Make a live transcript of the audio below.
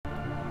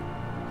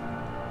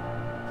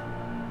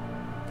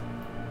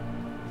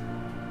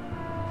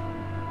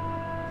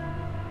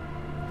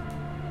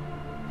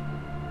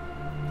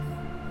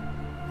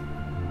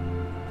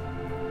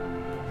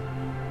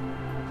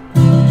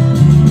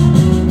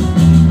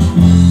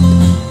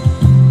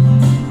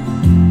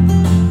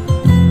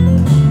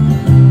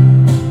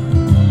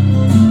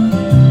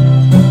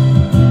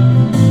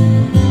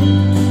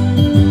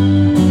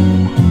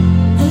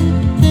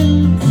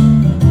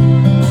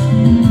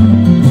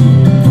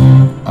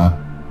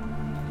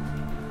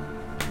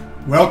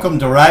Welcome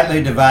to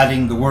Rightly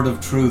Dividing the Word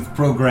of Truth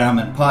program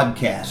and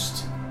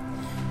podcast.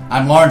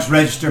 I'm Lawrence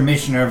Register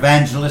Missionary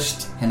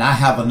Evangelist, and I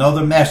have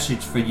another message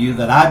for you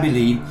that I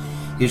believe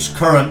is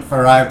current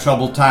for our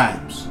troubled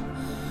times.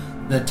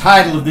 The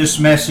title of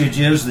this message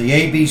is The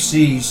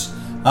ABCs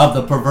of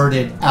the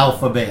Perverted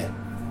Alphabet.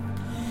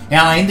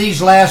 Now, in these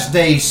last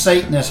days,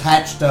 Satan has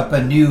hatched up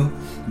a new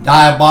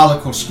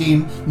diabolical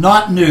scheme.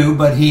 Not new,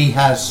 but he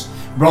has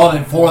brought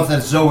it forth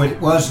as though it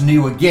was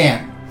new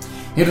again.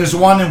 It is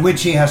one in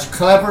which he has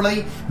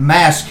cleverly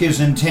masked his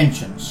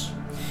intentions.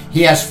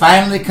 He has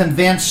finally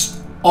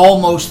convinced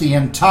almost the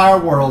entire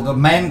world of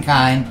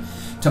mankind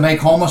to make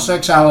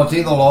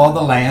homosexuality the law of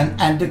the land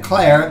and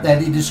declare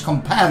that it is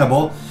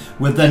compatible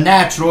with the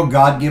natural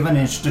God-given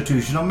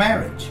institution of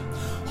marriage.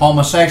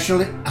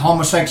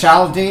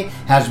 Homosexuality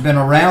has been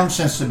around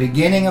since the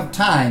beginning of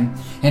time,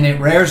 and it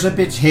rears up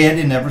its head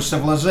in every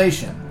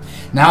civilization.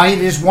 Now it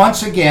has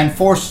once again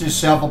forced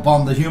itself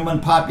upon the human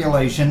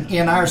population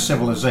in our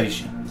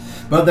civilization.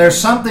 But there's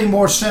something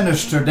more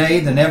sinister today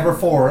than ever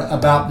before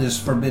about this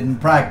forbidden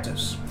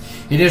practice.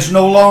 It is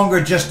no longer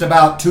just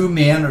about two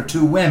men or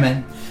two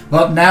women,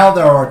 but now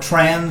there are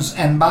trans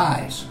and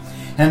bis.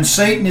 And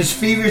Satan is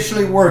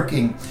feverishly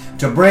working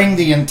to bring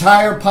the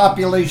entire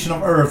population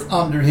of earth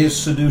under his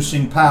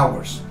seducing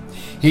powers.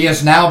 He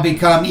has now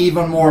become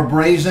even more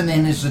brazen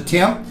in his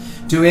attempt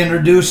to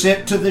introduce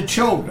it to the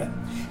children,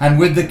 and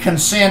with the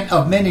consent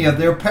of many of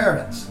their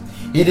parents.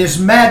 It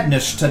is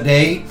madness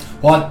today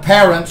what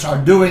parents are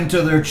doing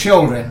to their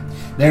children.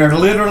 They are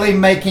literally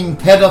making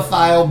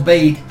pedophile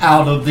bait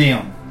out of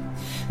them.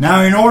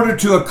 Now, in order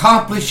to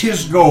accomplish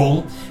his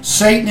goal,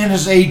 Satan and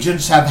his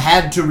agents have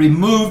had to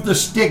remove the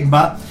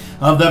stigma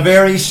of the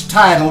various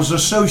titles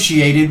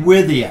associated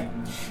with it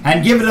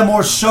and give it a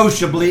more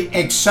sociably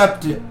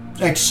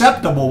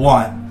acceptable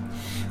one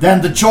than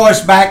the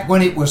choice back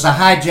when it was a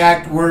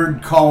hijacked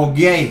word called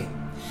gay.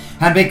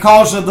 And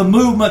because of the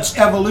movement's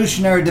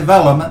evolutionary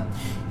development,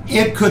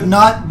 it could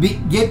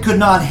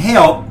not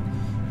help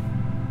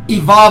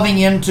evolving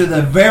into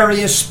the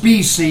various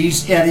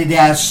species that it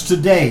has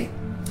today.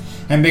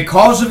 And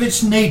because of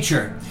its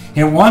nature,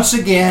 it once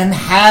again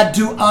had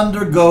to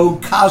undergo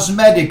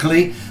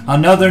cosmetically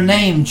another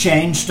name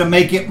change to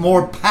make it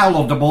more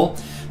palatable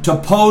to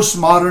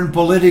postmodern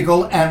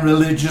political and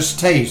religious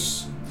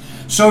tastes.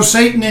 So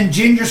Satan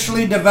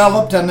ingeniously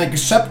developed an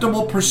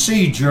acceptable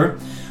procedure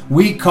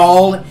we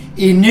call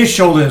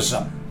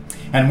initialism.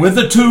 And with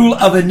the tool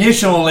of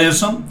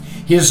initialism,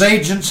 his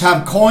agents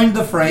have coined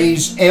the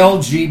phrase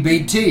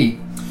LGBT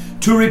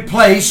to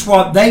replace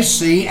what they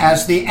see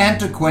as the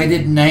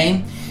antiquated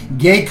name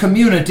gay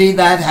community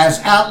that has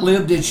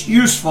outlived its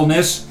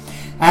usefulness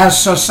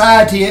as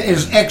society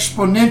is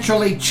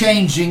exponentially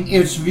changing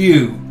its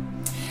view.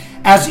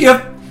 As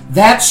if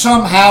that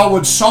somehow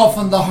would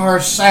soften the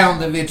harsh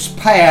sound of its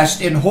past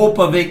in hope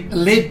of it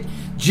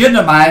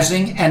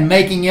legitimizing and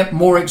making it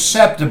more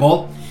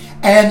acceptable,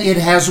 and it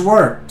has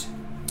worked.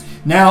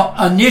 Now,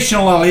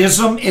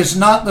 initialism is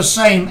not the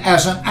same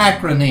as an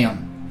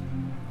acronym.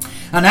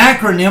 An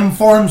acronym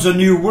forms a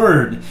new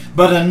word,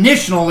 but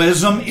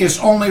initialism is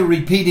only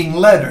repeating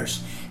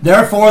letters.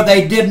 Therefore,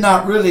 they did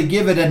not really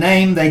give it a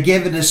name, they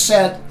gave it a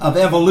set of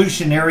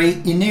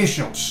evolutionary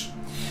initials,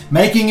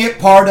 making it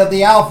part of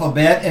the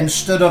alphabet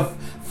instead of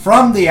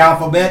from the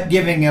alphabet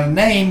giving it a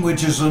name,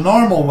 which is the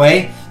normal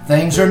way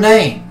things are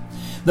named.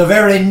 The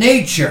very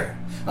nature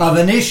of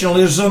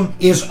initialism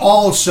is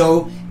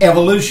also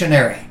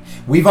evolutionary.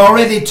 We've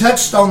already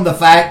touched on the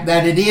fact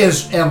that it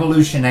is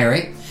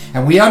evolutionary,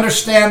 and we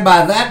understand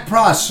by that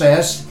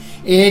process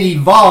it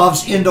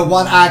evolves into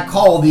what I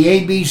call the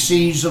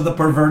ABCs of the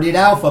perverted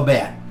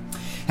alphabet.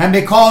 And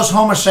because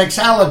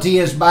homosexuality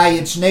is by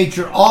its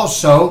nature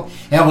also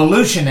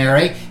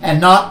evolutionary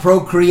and not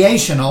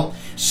procreational,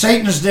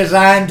 Satan's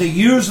design to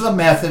use the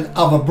method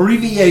of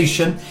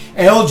abbreviation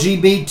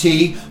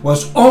LGBT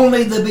was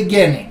only the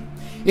beginning.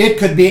 It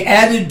could be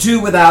added to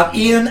without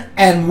end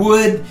and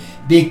would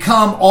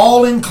become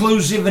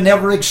all-inclusive and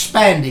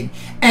ever-expanding,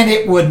 and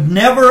it would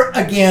never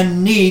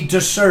again need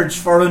to search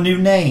for a new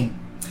name.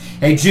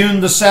 A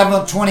June the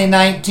 7th,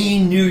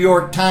 2019 New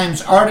York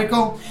Times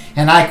article,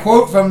 and I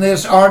quote from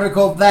this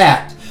article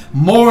that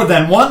more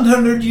than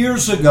 100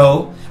 years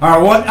ago,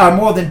 or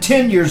more than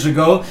 10 years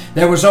ago,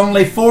 there was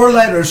only 4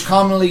 letters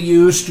commonly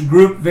used to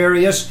group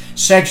various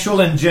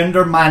sexual and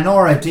gender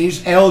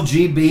minorities, L,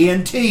 G, B,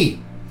 and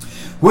T,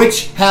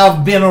 which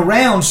have been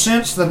around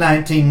since the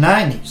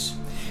 1990s.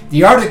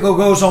 The article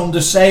goes on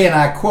to say, and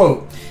I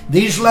quote,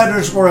 "These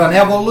letters were an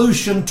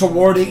evolution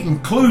toward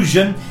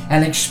inclusion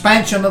and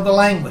expansion of the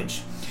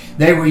language.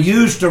 They were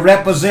used to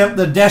represent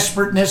the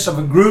desperateness of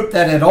a group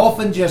that had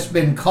often just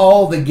been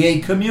called the gay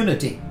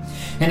community.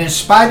 And in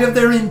spite of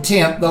their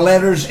intent, the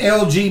letters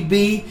L, G,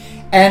 B,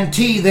 and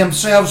T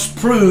themselves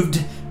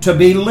proved to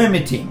be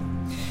limiting.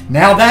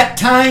 Now that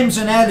times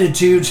and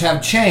attitudes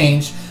have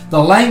changed,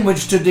 the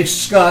language to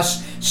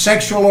discuss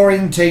sexual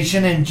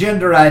orientation and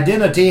gender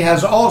identity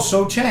has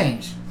also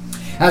changed.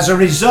 As a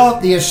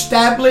result, the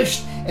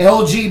established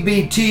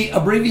LGBT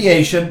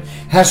abbreviation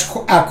has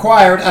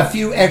acquired a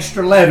few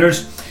extra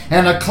letters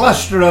and a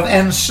cluster of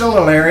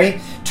ancillary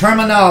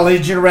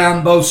terminology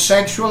around both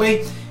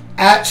sexuality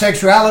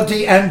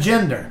and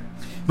gender.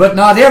 But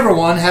not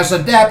everyone has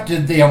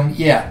adapted them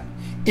yet.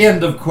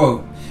 End of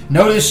quote.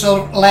 Notice the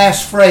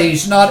last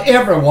phrase, not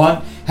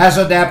everyone has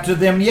adapted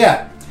them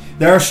yet.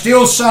 There are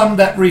still some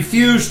that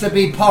refuse to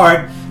be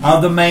part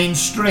of the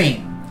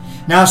mainstream.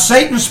 Now,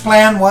 Satan's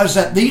plan was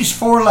that these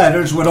 4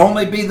 letters would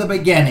only be the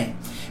beginning,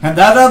 and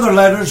that other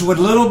letters would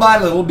little by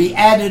little be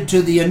added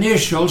to the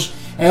initials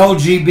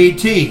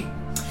LGBT.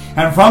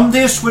 And from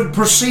this would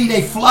proceed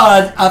a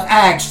flood of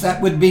acts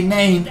that would be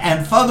named,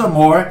 and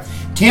furthermore,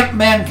 tempt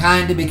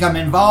mankind to become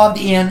involved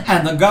in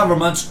and the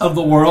governments of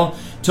the world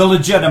to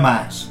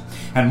legitimize.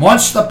 And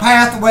once the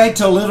pathway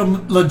to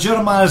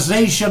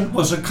legitimization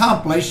was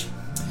accomplished,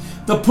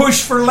 the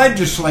push for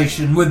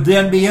legislation would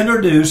then be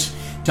introduced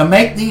to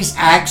make these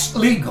acts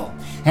legal.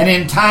 And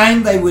in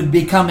time they would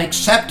become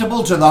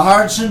acceptable to the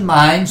hearts and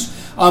minds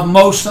of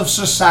most of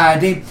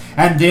society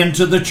and then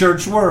to the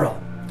church world.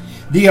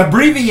 The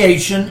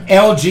abbreviation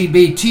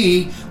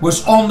LGBT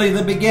was only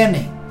the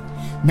beginning.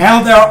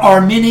 Now there are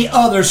many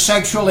other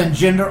sexual and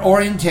gender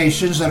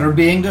orientations that are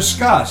being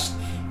discussed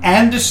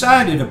and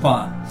decided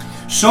upon.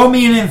 So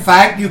many, in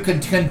fact, you can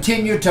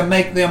continue to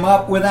make them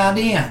up without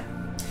end.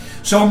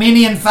 So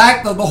many, in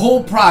fact, that the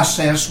whole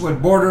process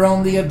would border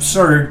on the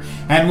absurd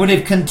and would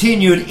have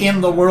continued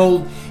in the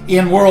world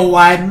in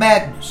worldwide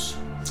madness.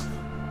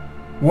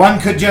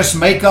 One could just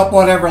make up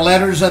whatever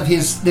letters of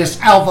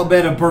this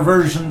alphabet of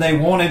perversion they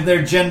wanted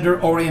their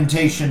gender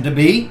orientation to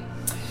be.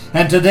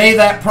 And today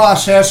that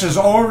process has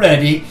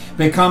already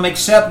become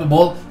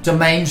acceptable to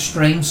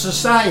mainstream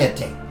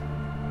society.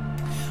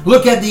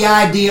 Look at the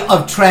idea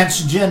of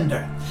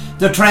transgender.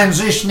 The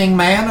transitioning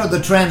man or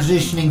the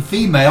transitioning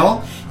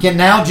female can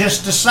now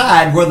just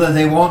decide whether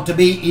they want to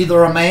be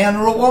either a man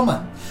or a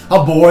woman,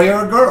 a boy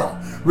or a girl,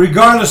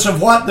 regardless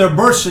of what their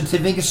birth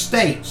certificate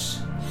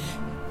states.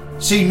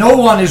 See, no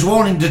one is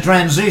wanting to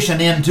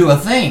transition into a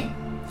thing.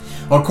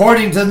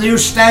 According to the new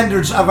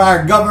standards of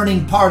our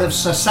governing part of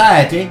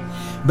society,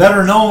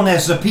 better known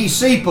as the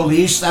PC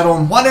police, that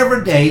on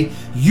whatever day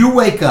you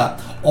wake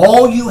up,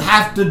 all you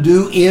have to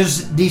do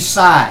is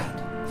decide.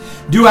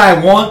 Do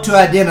I want to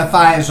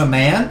identify as a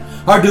man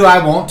or do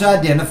I want to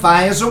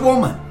identify as a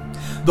woman?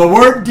 The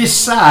word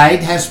decide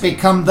has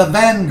become the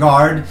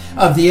vanguard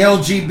of the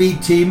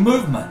LGBT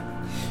movement.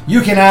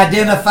 You can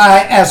identify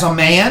as a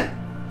man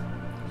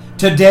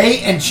today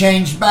and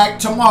change back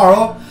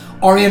tomorrow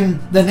or in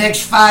the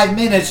next 5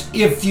 minutes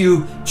if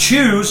you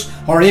choose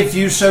or if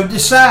you so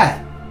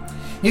decide.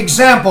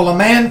 Example, a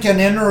man can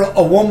enter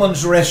a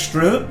woman's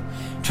restroom,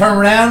 turn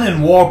around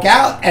and walk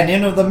out and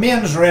enter the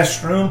men's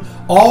restroom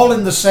all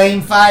in the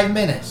same 5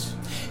 minutes.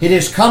 It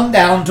has come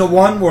down to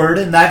one word,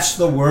 and that's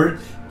the word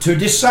to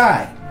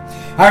decide.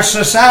 Our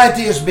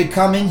society is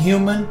becoming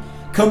human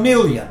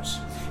chameleons.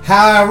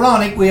 How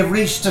ironic, we have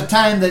reached a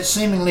time that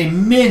seemingly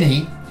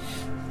many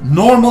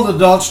normal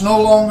adults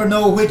no longer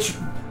know which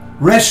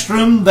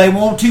restroom they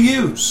want to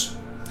use.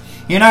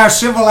 In our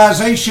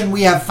civilization,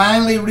 we have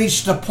finally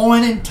reached a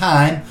point in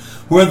time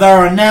where there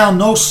are now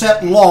no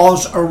set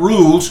laws or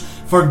rules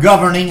for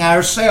governing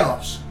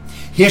ourselves.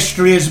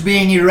 History is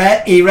being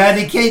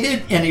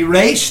eradicated and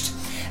erased,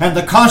 and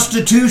the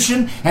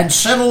Constitution and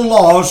settled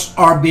laws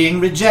are being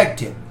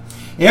rejected.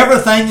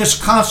 Everything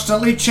is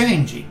constantly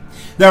changing.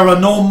 There are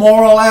no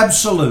moral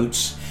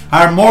absolutes.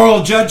 Our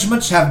moral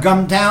judgments have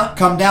come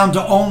down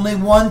to only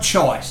one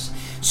choice: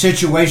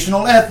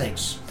 situational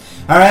ethics.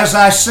 Or as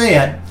I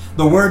said,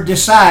 the word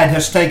decide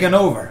has taken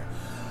over.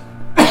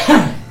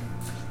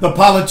 The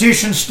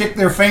politicians stick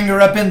their finger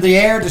up in the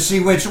air to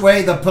see which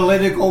way the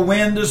political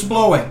wind is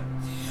blowing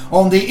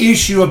on the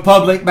issue of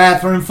public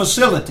bathroom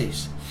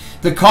facilities.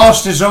 The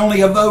cost is only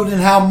a vote in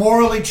how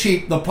morally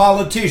cheap the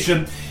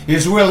politician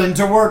is willing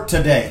to work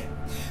today.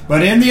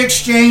 But in the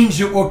exchange,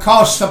 it will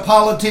cost the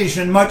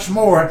politician much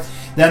more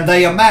than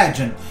they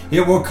imagine.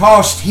 It will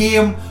cost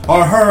him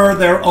or her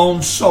their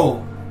own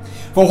soul.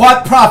 For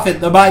what profit,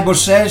 the Bible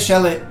says,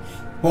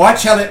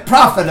 what shall it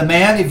profit a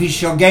man if he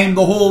shall gain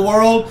the whole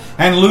world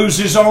and lose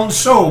his own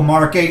soul?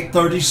 Mark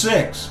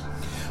 8:36.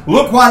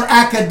 Look what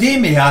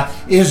academia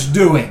is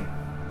doing.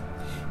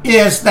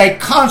 Is they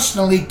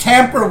constantly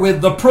tamper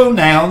with the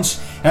pronouns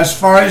as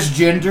far as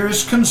gender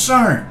is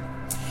concerned.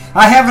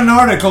 I have an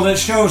article that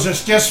shows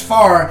us just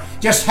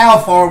how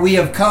far we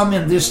have come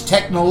in this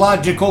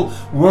technological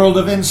world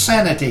of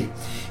insanity.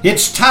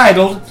 It's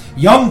titled,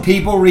 "Young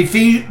People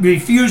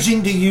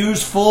Refusing to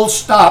Use Full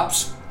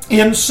Stops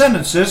in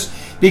Sentences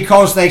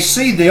Because They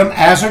See Them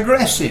as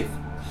Aggressive."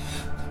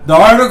 The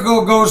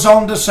article goes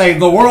on to say,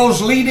 the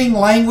world's leading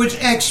language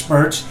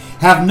experts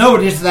have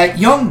noticed that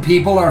young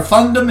people are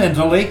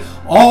fundamentally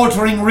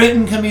altering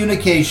written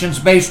communications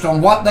based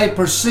on what they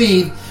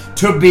perceive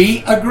to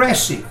be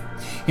aggressive.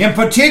 In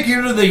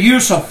particular, the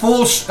use of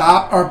full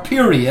stop or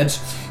periods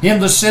in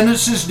the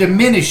sentences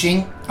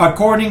diminishing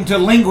according to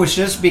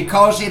linguists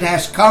because it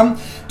has come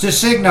to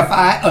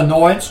signify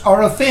annoyance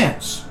or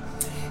offense.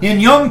 In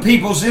young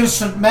people's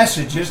instant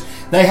messages,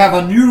 they have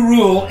a new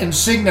rule in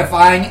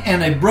signifying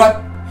an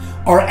abrupt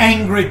or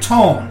angry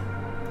tone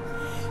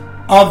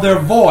of their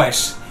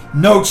voice,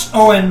 notes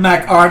Owen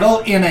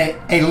McArdle in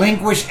a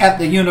linguist at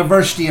the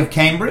University of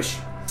Cambridge.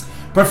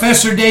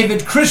 Professor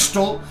David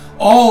Crystal,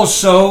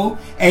 also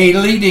a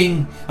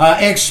leading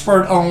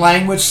expert on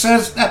language,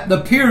 says that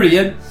the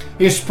period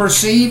is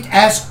perceived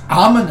as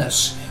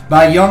ominous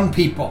by young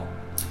people,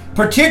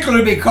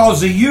 particularly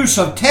because the use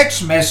of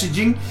text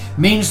messaging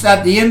means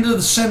that the end of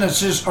the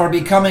sentences are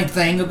becoming a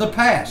thing of the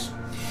past.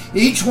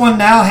 Each one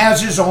now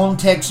has his own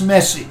text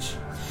message.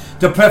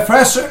 The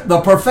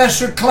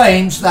professor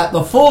claims that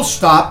the full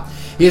stop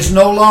is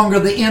no longer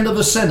the end of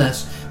the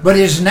sentence, but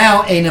is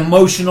now an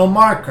emotional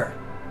marker.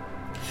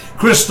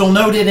 Crystal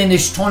noted in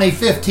his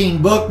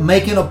 2015 book,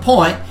 Making a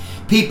Point,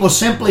 people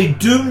simply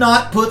do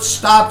not put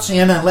stops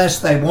in unless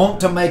they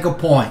want to make a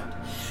point.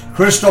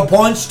 Crystal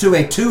points to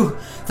a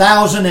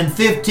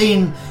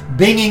 2015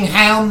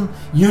 Birmingham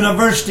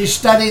University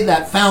study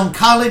that found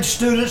college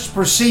students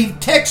perceive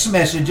text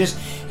messages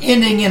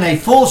ending in a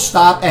full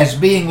stop as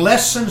being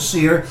less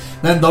sincere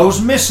than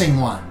those missing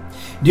one.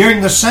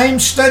 During the same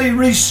study,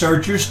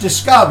 researchers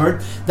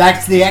discovered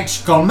that the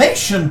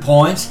exclamation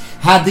points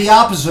had the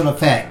opposite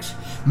effect,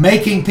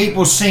 making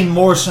people seem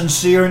more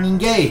sincere and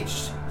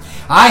engaged.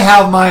 I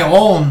have my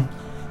own,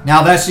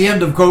 now that's the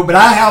end of quote, but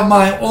I have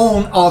my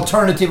own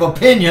alternative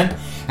opinion,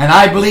 and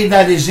I believe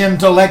that is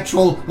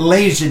intellectual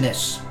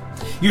laziness.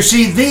 You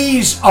see,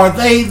 these are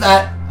they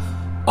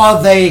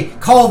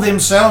call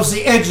themselves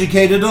the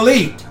educated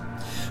elite.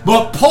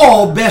 But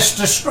Paul best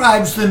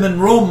describes them in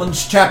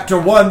Romans chapter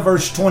 1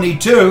 verse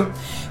 22.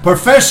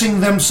 Professing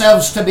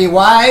themselves to be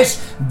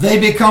wise, they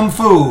become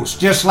fools.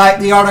 Just like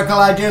the article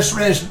I just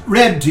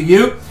read to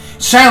you.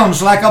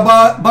 Sounds like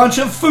a bunch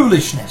of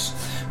foolishness.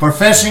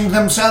 Professing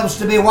themselves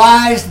to be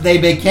wise, they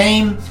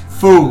became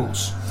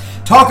fools.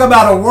 Talk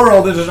about a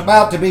world that is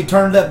about to be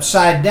turned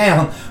upside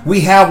down.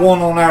 We have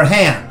one on our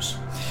hands.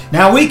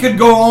 Now we could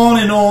go on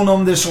and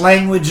on this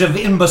language of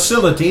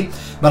imbecility,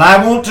 but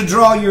I want to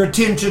draw your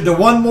attention to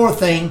one more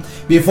thing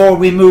before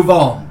we move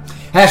on,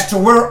 as to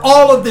where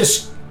all of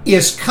this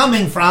is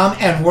coming from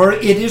and where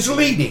it is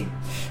leading.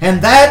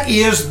 And that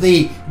is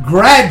the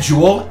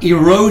gradual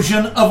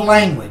erosion of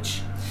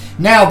language.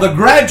 Now, the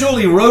gradual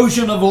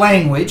erosion of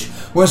language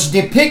was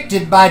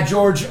depicted by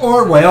George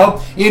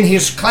Orwell in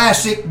his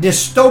classic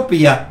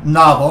dystopia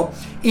novel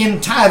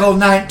entitled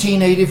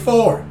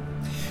 1984.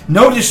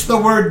 Notice the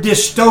word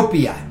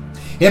dystopia.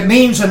 It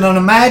means an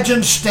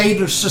imagined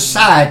state of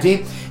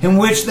society in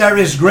which there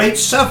is great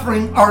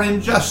suffering or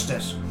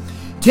injustice,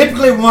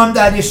 typically one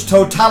that is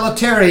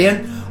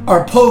totalitarian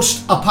or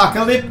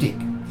post-apocalyptic.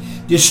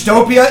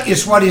 Dystopia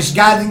is what is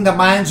guiding the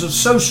minds of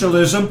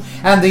socialism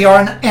and the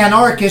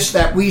anarchists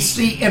that we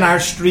see in our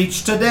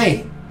streets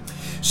today.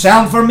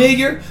 Sound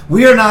familiar?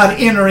 We are not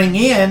entering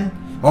in,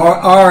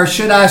 or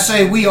should I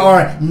say we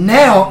are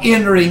now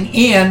entering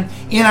in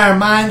our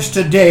minds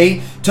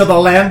today to the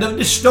land of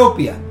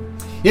dystopia.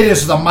 It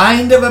is the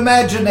mind of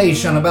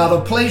imagination about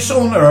a place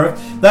on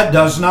earth that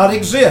does not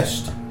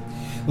exist.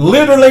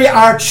 Literally,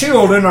 our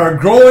children are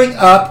growing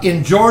up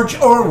in George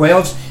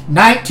Orwell's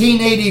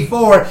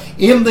 1984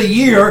 in the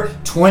year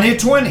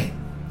 2020.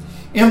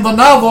 In the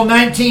novel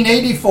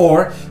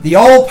 1984, the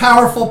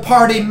all-powerful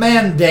party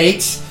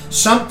mandates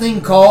something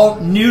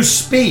called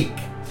Newspeak,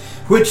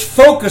 which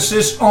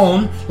focuses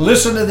on,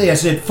 listen to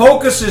this, it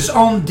focuses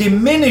on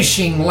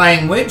diminishing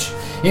language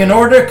in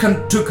order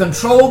to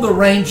control the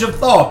range of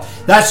thought.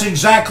 That's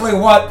exactly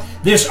what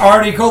this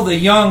article, The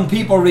Young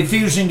People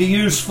Refusing to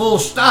Use Full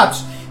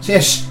Stops,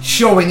 is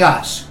showing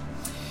us.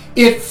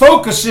 It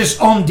focuses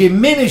on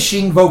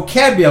diminishing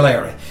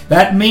vocabulary.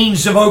 That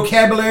means the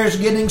vocabulary is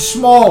getting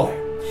smaller.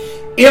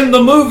 In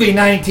the movie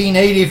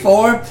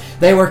 1984,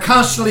 they were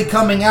constantly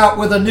coming out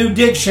with a new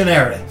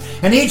dictionary.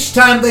 And each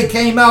time they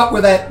came out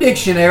with that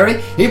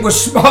dictionary, it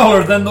was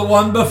smaller than the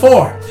one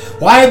before.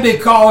 Why?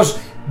 Because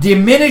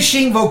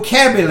diminishing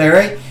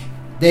vocabulary,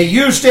 they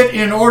used it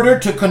in order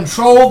to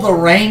control the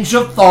range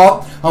of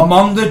thought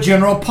among the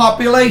general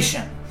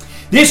population.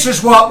 This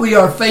is what we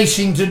are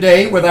facing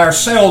today with our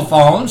cell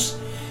phones,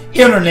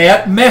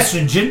 internet,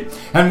 messaging,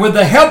 and with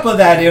the help of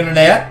that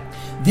internet,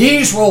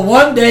 these will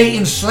one day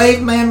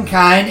enslave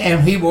mankind,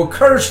 and he will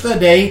curse the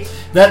day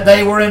that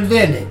they were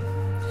invented.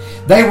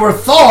 They were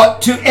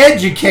thought to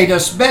educate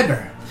us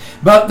better,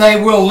 but they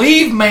will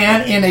leave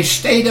man in a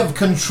state of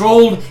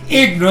controlled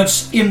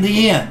ignorance in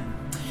the end.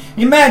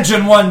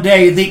 Imagine one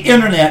day the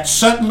internet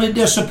suddenly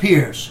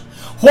disappears.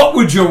 What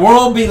would your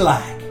world be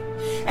like?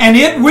 And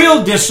it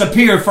will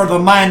disappear for the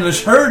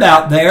mindless herd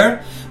out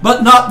there,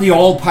 but not the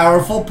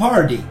all-powerful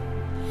party.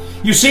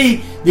 You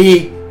see,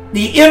 the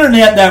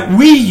internet that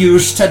we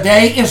use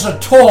today is a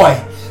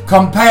toy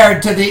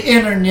compared to the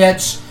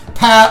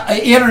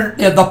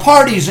the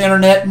party's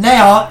internet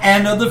now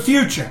and of the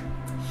future.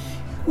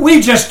 We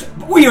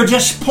are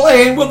just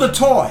playing with a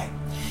toy.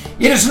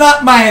 It is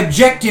not my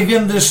objective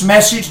in this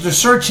message to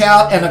search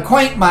out and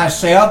acquaint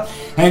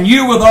myself and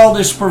you with all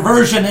this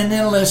perversion and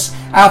endless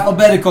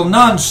alphabetical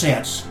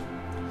nonsense.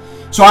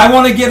 So I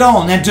want to get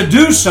on, and to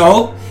do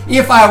so,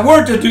 if I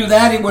were to do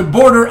that, it would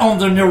border on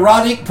the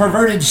neurotic,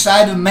 perverted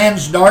side of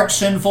man's dark,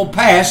 sinful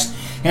past,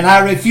 and I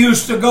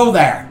refuse to go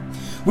there.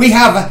 We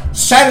have a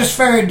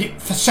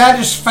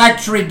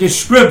satisfactory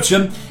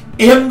description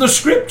in the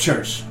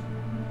Scriptures.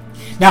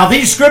 Now,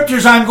 these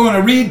Scriptures I'm going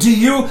to read to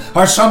you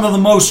are some of the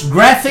most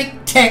graphic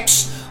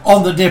texts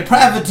on the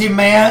depravity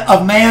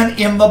of man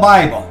in the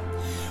Bible.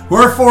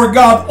 Wherefore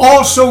God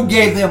also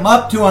gave them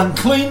up to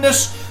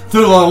uncleanness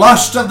through the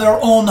lust of their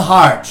own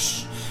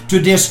hearts,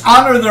 to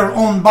dishonor their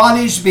own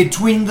bodies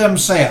between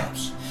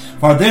themselves.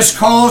 For this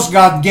cause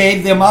God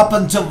gave them up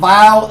unto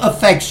vile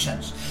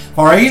affections.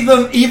 For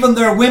even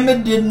their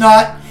women did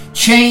not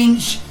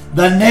change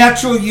the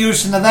natural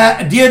use, and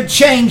that did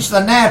change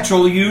the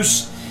natural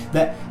use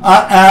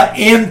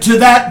into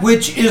that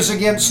which is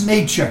against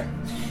nature.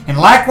 And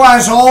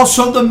likewise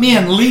also the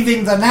men,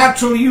 leaving the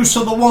natural use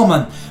of the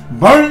woman,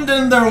 burned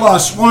in their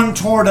lust one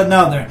toward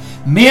another,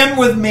 men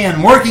with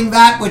men, working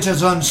that which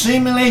is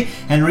unseemly,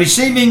 and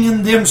receiving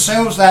in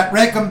themselves that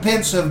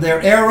recompense of their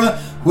error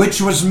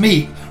which was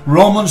meet.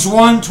 Romans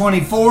 1,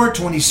 24,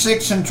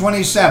 26, and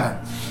 27.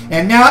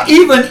 And now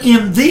even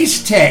in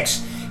these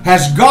texts,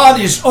 as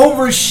God is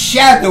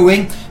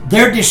overshadowing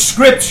their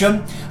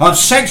description of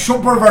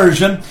sexual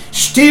perversion,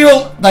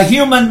 still the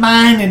human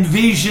mind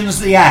envisions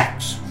the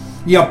acts.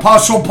 The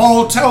Apostle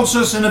Paul tells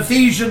us in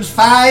Ephesians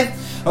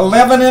 5,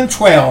 11 and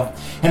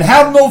 12, and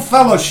have no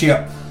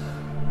fellowship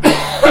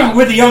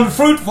with the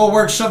unfruitful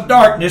works of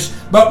darkness,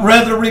 but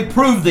rather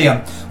reprove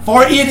them.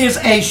 For it is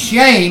a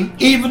shame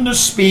even to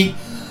speak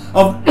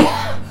of,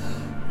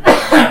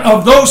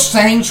 of those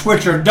things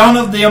which are done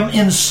of them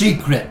in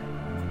secret.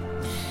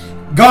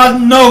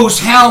 God knows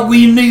how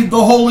we need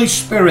the Holy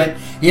Spirit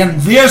in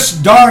this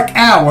dark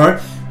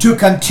hour to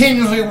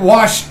continually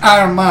wash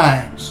our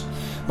minds.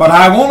 But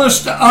I want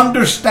us to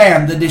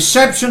understand the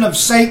deception of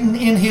Satan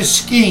in his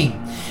scheme.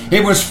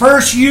 It was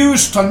first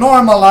used to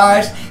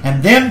normalize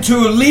and then to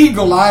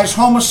legalize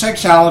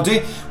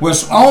homosexuality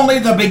was only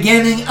the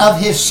beginning of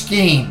his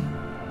scheme.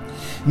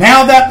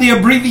 Now that the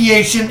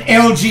abbreviation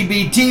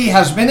LGBT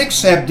has been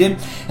accepted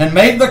and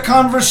made the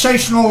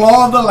conversational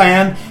law of the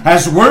land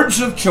as words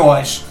of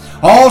choice,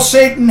 all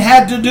Satan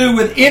had to do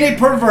with any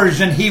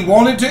perversion he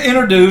wanted to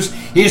introduce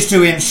is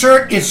to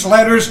insert its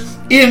letters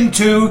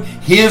into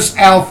his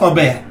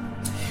alphabet,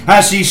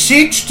 as he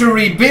seeks to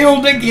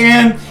rebuild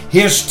again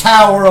his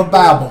Tower of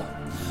Babel.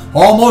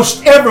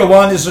 Almost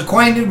everyone is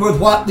acquainted with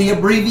what the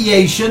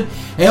abbreviation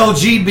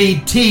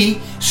LGBT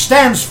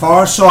stands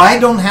for, so I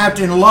don't have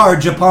to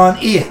enlarge upon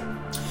it.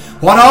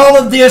 What all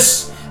of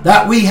this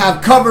that we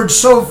have covered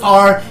so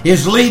far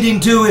is leading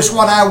to is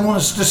what I want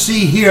us to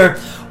see here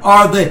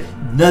are the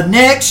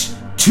next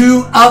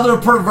two other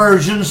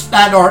perversions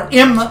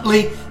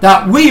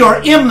that we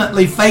are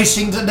imminently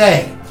facing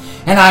today.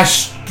 And I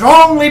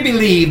strongly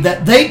believe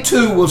that they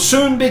too will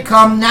soon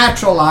become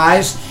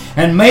naturalized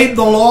and made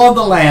the law of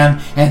the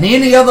land, and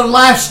any other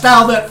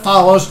lifestyle that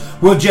follows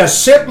will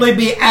just simply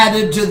be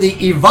added to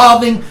the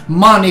evolving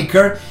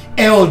moniker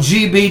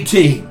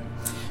LGBT.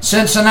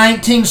 Since the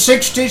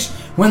 1960s,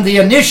 when the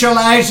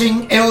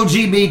initializing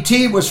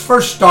LGBT was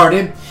first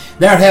started,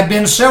 there have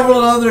been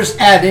several others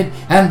added,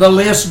 and the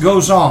list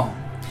goes on.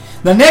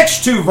 The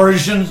next two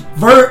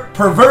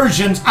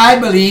perversions, I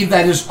believe,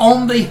 that is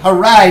on the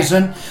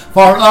horizon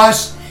for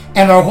us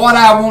and are what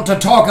I want to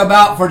talk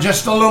about for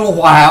just a little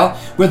while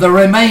with the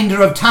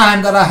remainder of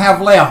time that I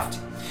have left.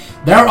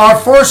 There are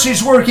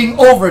forces working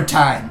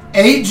overtime,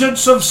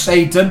 agents of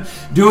Satan,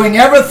 doing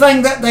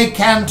everything that they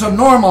can to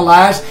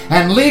normalize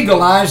and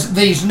legalize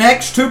these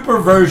next two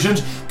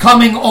perversions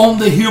coming on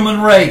the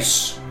human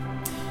race.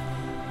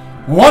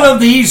 One of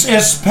these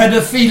is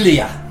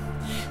pedophilia.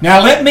 Now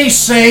let me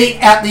say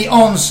at the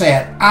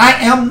onset, I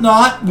am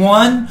not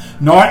one,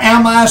 nor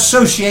am I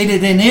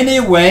associated in any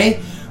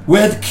way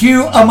with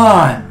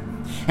QAnon.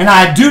 And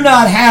I do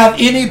not have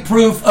any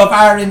proof of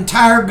our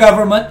entire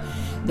government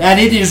that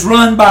it is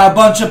run by a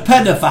bunch of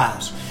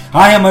pedophiles.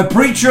 I am a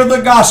preacher of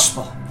the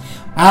gospel.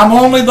 I'm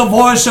only the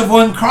voice of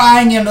one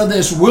crying into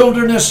this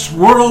wilderness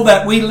world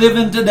that we live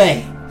in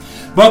today.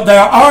 But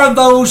there are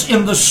those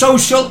in the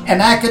social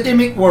and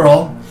academic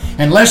world,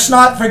 and let's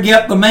not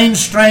forget the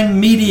mainstream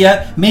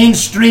media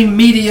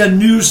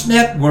news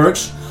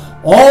networks,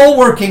 all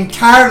working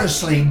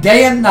tirelessly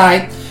day and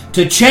night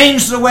to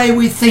change the way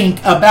we think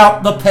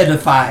about the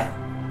pedophile.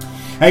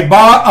 A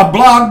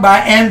blog by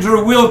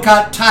Andrew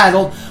Wilcott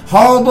titled,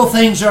 "Horrible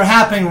Things Are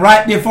Happening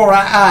Right Before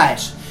Our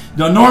Eyes.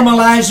 The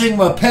Normalizing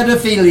of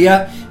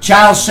Pedophilia,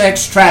 Child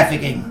Sex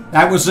Trafficking."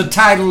 That was the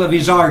title of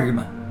his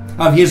article.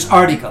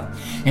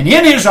 And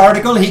in his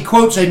article, he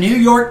quotes a New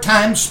York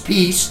Times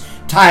piece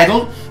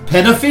titled,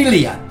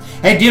 "Pedophilia,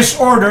 a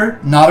Disorder,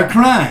 Not a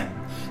Crime."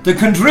 The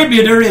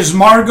contributor is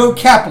Margot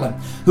Kaplan,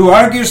 who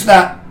argues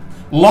that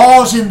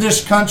laws in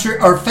this country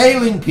are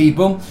failing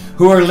people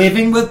who are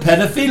living with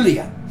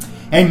pedophilia.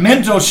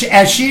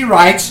 As she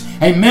writes,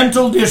 a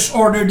mental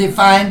disorder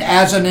defined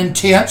as an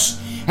intense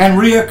and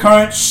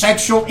recurrent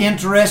sexual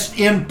interest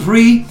in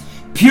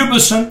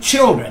prepubescent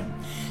children,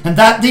 and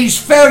that these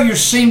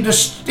failures seem to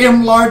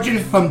stem largely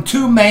from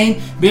two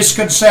main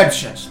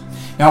misconceptions.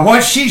 Now,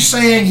 what she's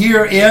saying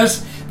here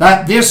is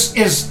that this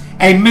is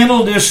a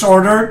mental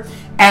disorder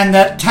and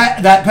that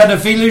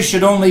pedophilia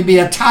should only be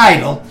a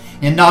title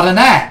and not an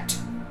act.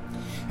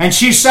 And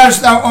she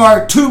says there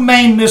are two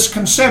main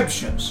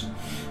misconceptions.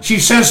 She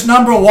says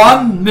number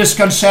one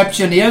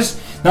misconception is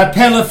that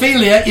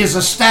pedophilia is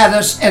a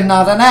status and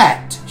not an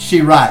act,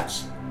 she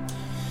writes.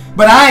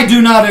 But I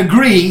do not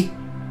agree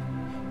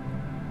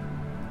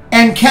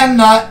and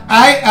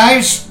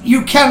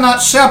you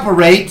cannot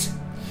separate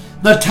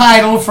the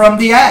title from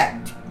the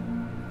act.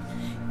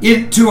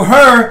 To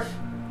her,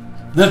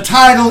 the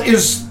title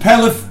is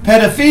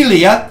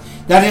pedophilia,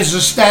 that is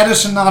a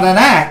status and not an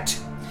act.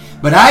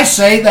 But I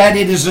say that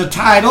it is a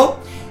title,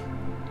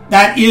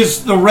 that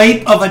is the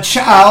rape of a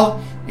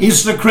child,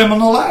 is the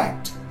criminal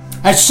act.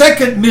 A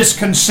second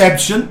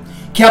misconception,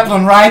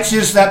 Kaplan writes,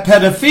 is that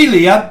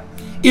pedophilia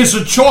is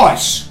a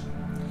choice.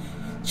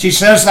 She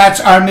says that's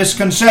our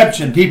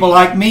misconception. People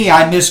like me,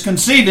 I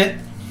misconceive it,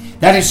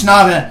 that it's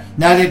not a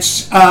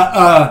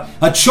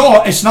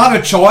choice. It's not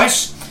a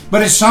choice,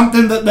 but it's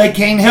something that they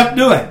can't help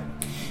doing.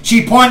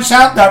 She points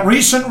out that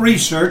recent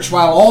research,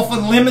 while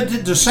often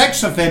limited to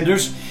sex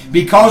offenders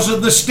because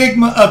of the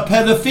stigma of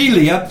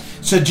pedophilia,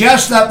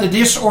 suggests that the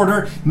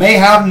disorder may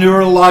have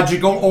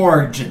neurological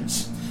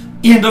origins.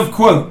 End of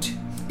quote.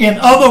 In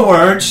other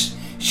words,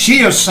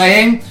 she is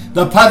saying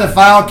the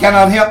pedophile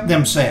cannot help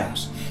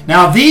themselves.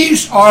 Now,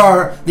 these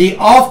are the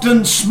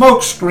often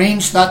smoke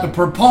screens that the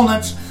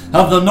proponents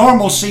of the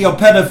normalcy of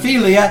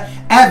pedophilia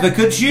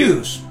advocates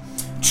use.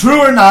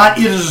 True or not,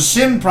 it is a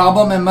sin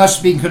problem and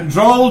must be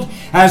controlled,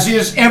 as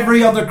is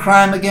every other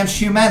crime against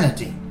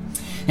humanity.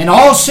 And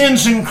all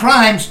sins and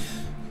crimes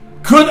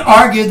could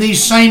argue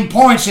these same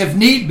points if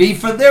need be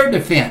for their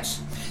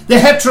defense. The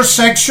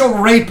heterosexual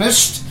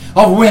rapist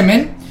of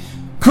women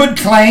could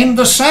claim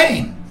the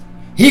same.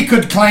 He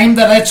could claim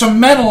that it's a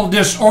mental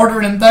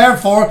disorder and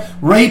therefore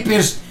rape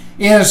is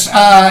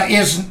not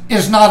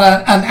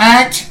an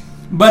act,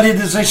 but it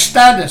is a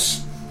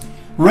status.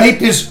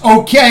 Rape is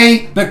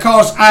okay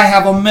because I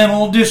have a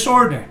mental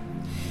disorder.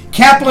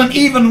 Kaplan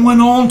even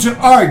went on to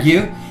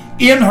argue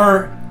in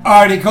her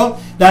article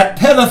that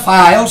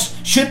pedophiles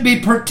should be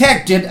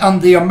protected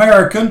under the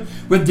American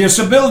with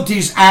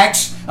Disabilities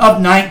Acts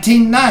of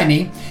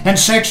 1990 and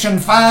Section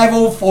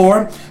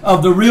 504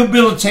 of the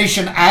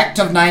Rehabilitation Act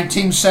of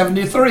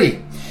 1973.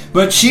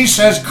 But she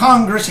says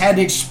Congress had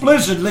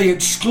explicitly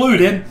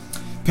excluded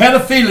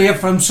pedophilia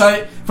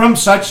from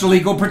such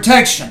legal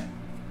protection.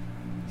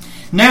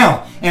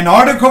 Now, an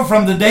article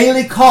from the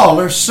Daily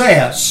Caller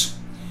says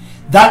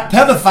that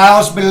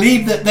pedophiles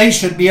believe that they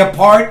should be a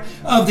part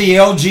of the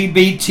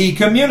LGBT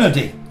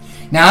community.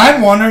 Now,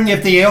 I'm wondering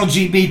if the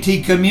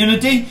LGBT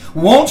community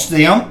wants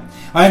them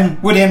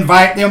and would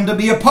invite them to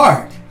be a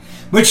part.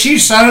 But she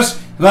says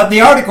that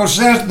the article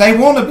says they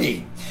want to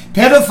be.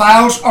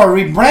 Pedophiles are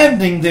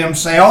rebranding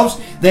themselves.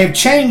 They're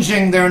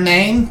changing their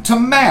name to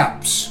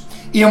MAPS,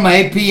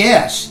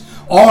 M-A-P-S,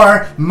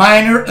 or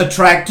Minor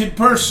Attracted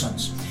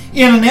Persons,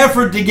 in an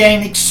effort to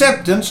gain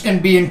acceptance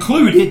and be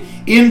included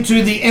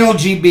into the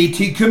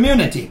LGBT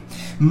community.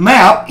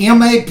 MAP,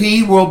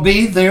 M-A-P, will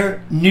be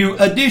their new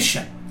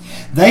addition.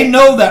 They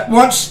know that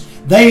once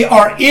they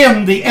are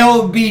in the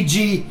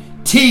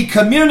LGBT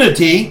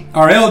community,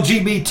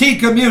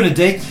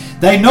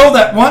 they know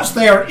that once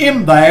they are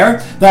in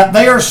there, that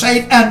they are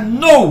safe and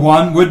no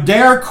one would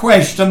dare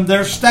question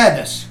their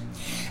status.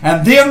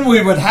 And then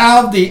we would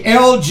have the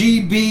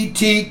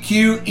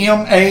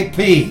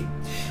LGBTQMAP.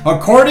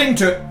 According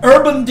to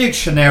Urban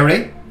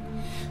Dictionary,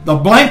 the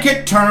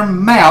blanket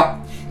term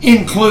MAP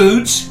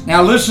includes,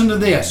 now listen to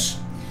this,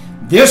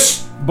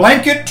 this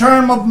blanket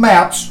term of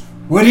MAPs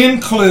would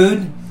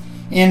include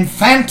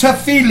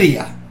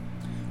infantophilia.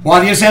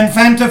 What is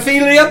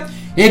infantophilia?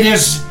 It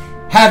is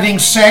having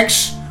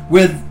sex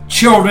with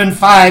children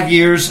 5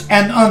 years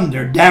and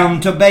under,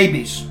 down to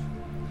babies.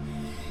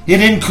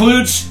 It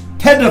includes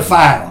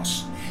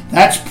pedophiles.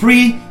 That's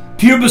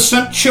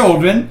prepubescent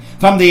children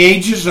from the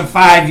ages of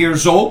 5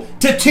 years old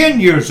to 10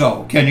 years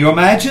old. Can you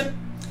imagine?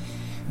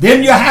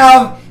 Then you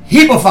have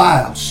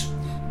hebophiles.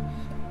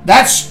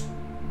 That's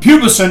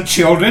pubescent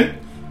children,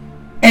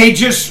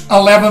 ages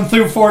 11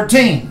 through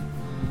 14.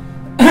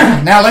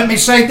 Now let me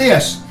say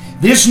this.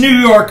 This New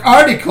York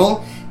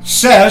article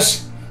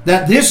says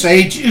that this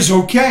age is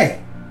okay.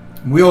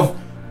 We'll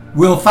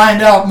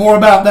find out more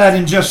about that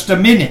in just a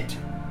minute.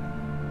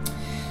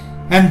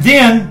 And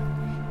then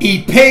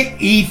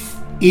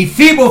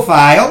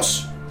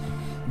ephebophiles,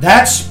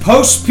 that's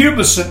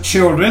post-pubescent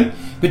children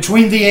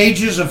between the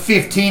ages of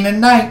 15 and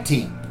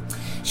 19.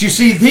 So you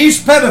see, these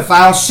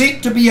pedophiles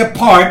seek to be a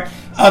part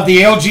of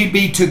the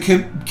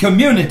LGBT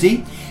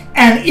community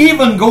and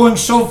even going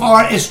so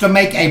far as to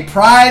make a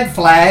pride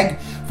flag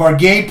for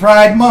Gay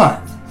Pride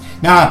Month.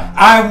 Now,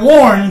 I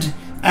warned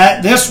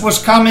this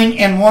was coming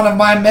in one of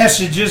my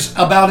messages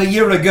about a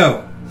year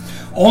ago.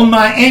 on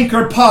my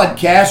Anchor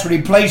podcast,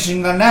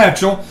 Replacing the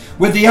Natural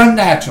with the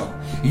Unnatural.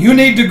 You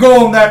need to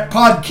go on that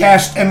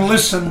podcast and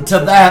listen to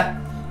that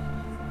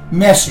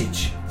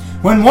message.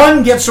 When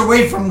one gets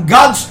away from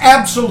God's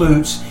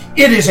absolutes,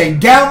 it is a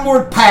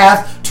downward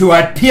path to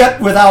a pit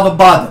without a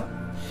bottom.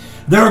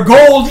 Their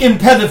goal in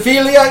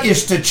pedophilia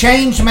is to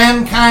change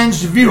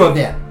mankind's view of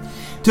it,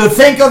 to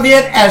think of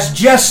it as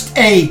just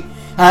a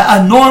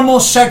normal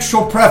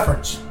sexual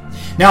preference.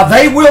 Now,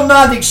 they will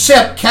not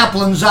accept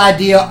Kaplan's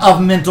idea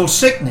of mental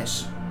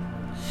sickness.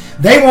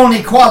 They want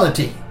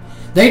equality.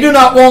 They do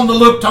not want to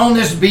look on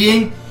as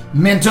being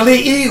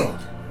mentally ill.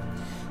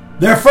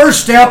 Their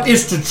first step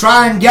is to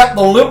try and get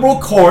the liberal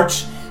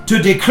courts to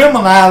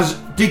decriminalize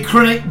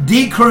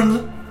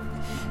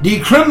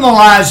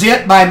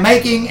it by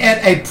making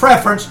it a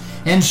preference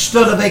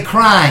instead of a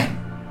crime.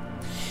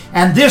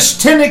 And this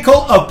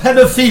tentacle of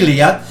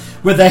pedophilia,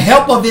 with the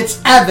help of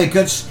its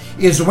advocates,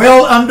 is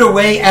well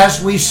underway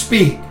as we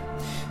speak.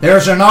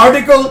 There's an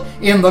article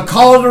in the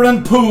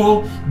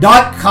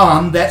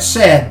CauldronPool.com that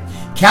said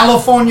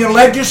California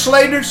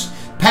legislators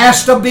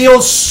passed a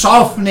bill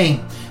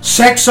softening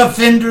sex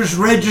offenders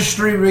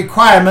registry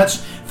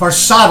requirements for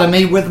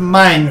sodomy with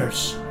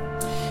minors.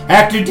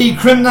 After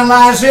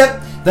decriminalize it,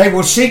 they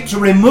will seek to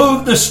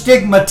remove the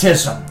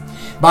stigmatism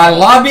by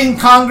lobbying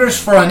Congress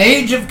for an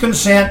age of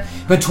consent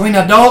between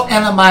adult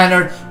and a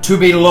minor to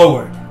be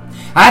lowered.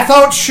 I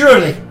thought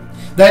surely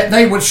that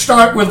they would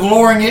start with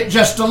lowering it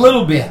just a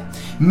little bit,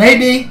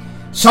 maybe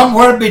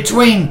somewhere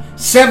between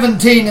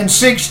 17 and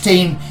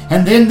 16,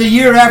 and then the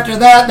year after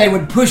that they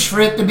would push for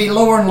it to be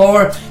lower and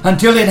lower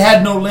until it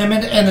had no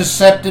limit and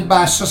accepted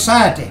by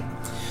society.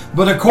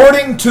 But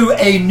according to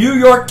a New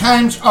York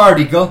Times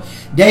article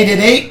dated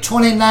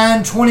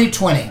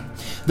 8/29/2020,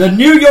 the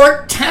New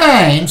York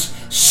Times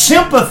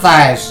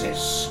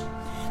sympathizes.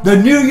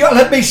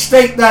 Let me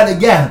state that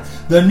again.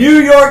 The New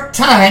York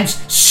Times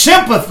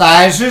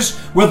sympathizes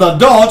with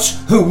adults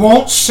who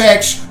want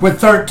sex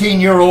with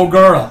 13-year-old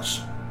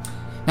girls.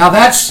 Now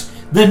that's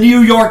the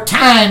New York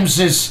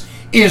Times'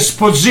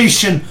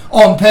 position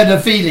on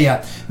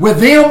pedophilia. With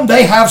them,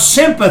 they have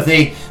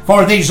sympathy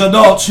for these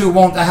adults who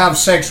want to have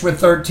sex with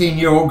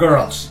 13-year-old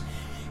girls.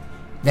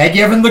 They're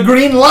giving the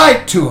green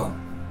light to them.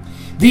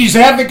 These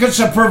advocates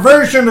of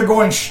perversion are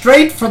going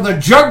straight for the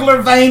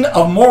jugular vein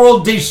of moral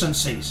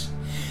decencies.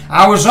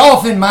 I was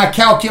off in my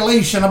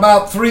calculation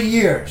about 3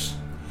 years.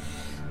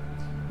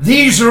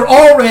 These are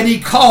already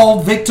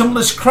called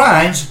victimless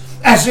crimes,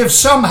 as if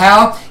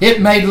somehow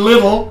it made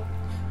little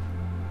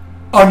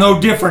or no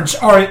difference,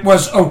 or it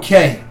was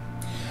okay.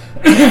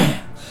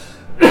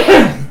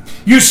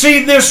 You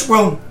say this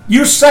will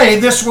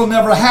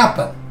never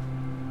happen.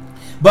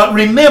 But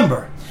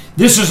remember,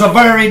 this is a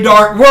very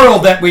dark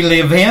world that we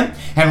live in,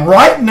 and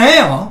right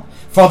now,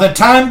 for the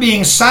time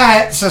being,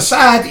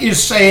 society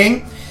is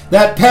saying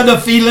that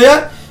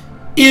pedophilia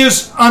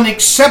is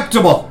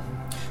unacceptable.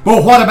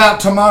 But what about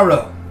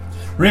tomorrow?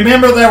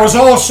 Remember, there was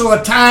also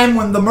a time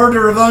when the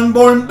murder of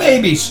unborn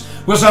babies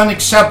was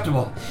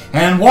unacceptable.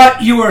 And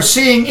what you are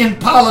seeing in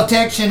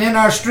politics and in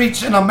our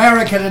streets in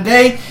America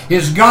today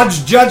is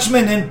God's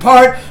judgment in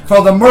part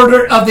for the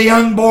murder of the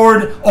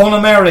unborn on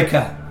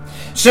America.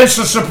 Since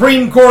the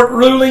Supreme Court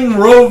ruling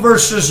Roe v.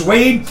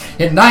 Wade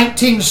in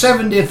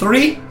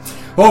 1973,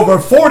 over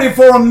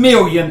 44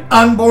 million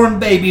unborn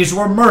babies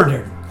were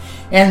murdered.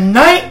 And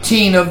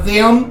 19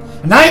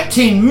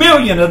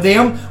 million of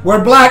them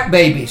were black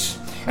babies.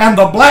 And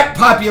the black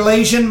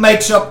population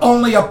makes up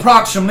only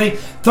approximately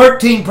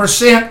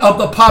 13% of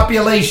the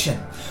population.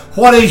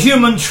 What a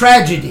human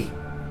tragedy.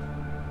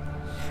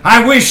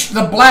 I wish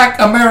the black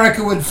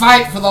America would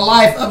fight for the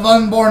life of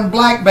unborn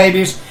black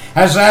babies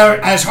as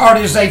hard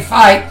as they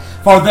fight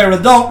for their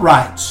adult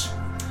rights.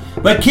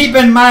 But keep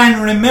in mind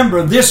and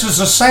remember, this is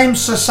the same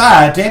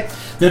society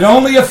that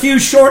only a few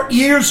short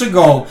years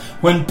ago,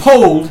 when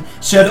polled,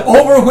 said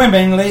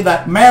overwhelmingly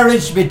that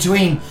marriage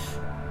between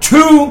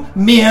two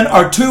men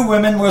or two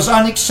women was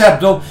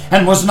unacceptable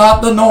and was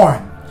not the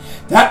norm.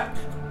 That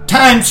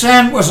time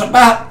span was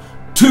about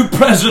 2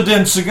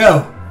 presidents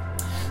ago.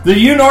 The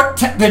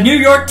New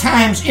York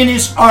Times, in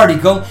its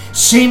article,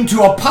 seemed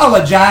to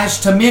apologize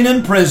to men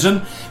in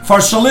prison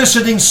for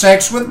soliciting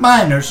sex with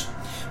minors,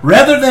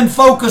 rather than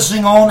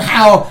focusing on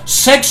how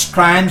sex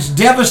crimes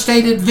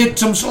devastated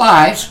victims'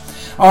 lives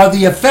or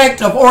the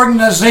effect of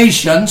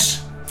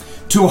organizations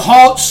to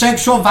halt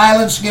sexual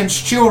violence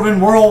against children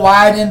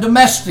worldwide and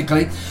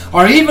domestically,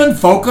 or even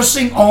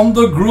focusing on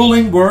the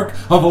grueling work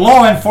of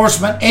law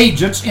enforcement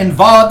agents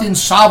involved in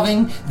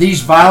solving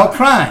these vile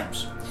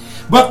crimes.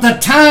 But the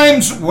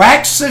Times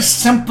waxes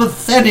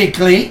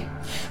sympathetically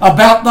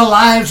about the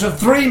lives of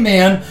 3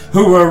 men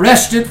who were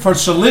arrested for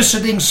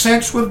soliciting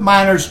sex with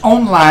minors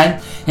online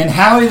and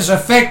how it has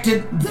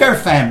affected their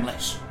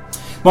families.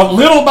 But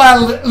little by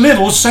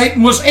little,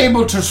 Satan was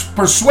able to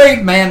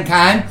persuade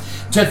mankind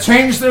to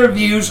change their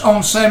views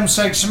on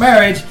same-sex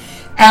marriage,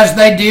 as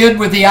they did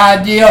with the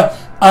idea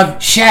of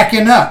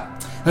shacking up,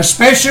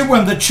 especially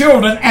when the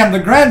children and the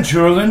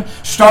grandchildren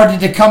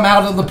started to come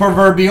out of the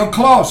proverbial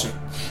closet.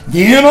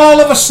 Then all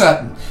of a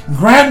sudden,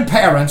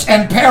 grandparents,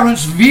 and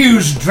parents'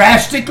 views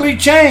drastically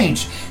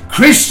changed.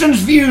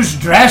 Christians' views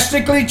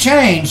drastically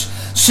changed,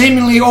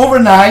 seemingly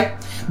overnight,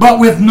 but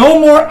with no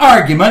more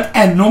argument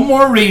and no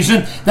more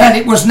reason that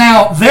it was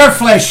now their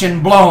flesh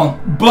and bone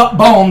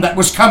that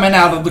was coming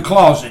out of the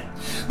closet.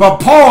 But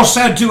Paul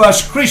said to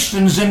us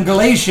Christians in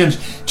Galatians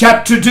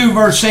chapter 2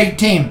 verse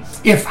 18,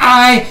 if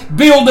I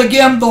build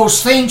again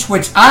those things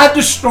which I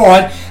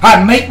destroyed,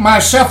 I make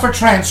myself a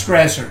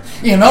transgressor.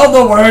 In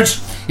other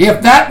words,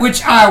 if that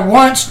which I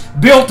once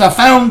built a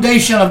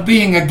foundation of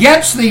being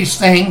against these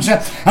things,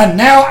 and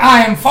now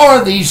I am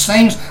for these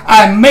things,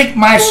 I make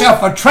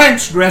myself a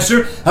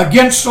transgressor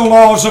against the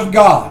laws of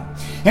God.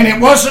 And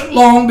it wasn't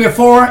long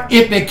before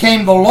it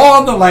became the law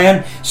of the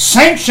land,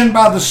 sanctioned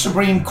by the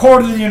Supreme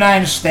Court of the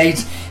United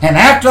States. And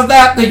after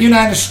that, the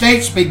United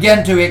States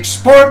began to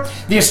export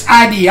this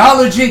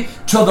ideology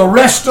to the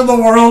rest of the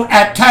world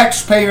at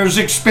taxpayers'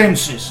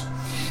 expenses.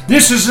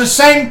 This is the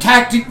same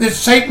tactic that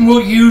Satan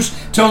will use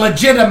to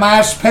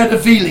legitimize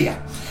pedophilia.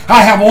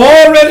 I have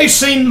already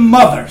seen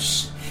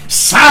mothers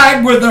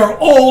side with their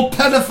old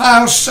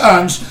pedophile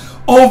sons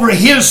over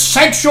his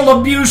sexual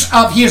abuse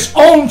of his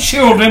own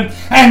children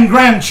and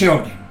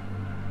grandchildren.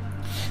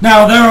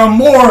 Now, there are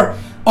more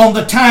on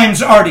the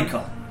Times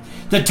article.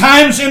 The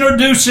Times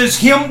introduces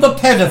him the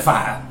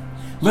pedophile.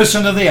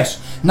 Listen to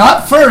this.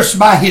 Not first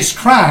by his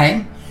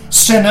crime,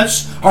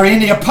 sentence, or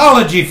any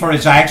apology for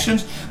his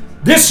actions.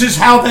 This is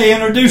how they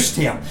introduced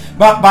him.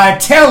 But by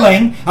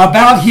telling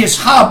about his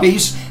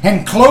hobbies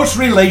and close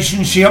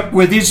relationship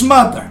with his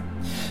mother.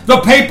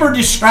 The paper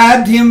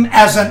described him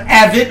as an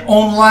avid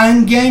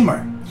online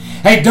gamer,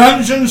 a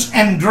Dungeons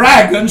and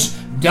Dragons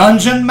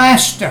dungeon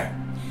master,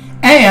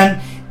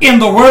 and, in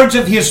the words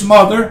of his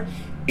mother,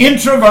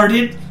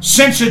 introverted,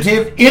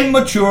 sensitive,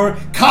 immature,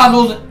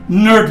 coddled,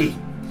 nerdy.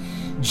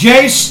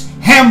 Jace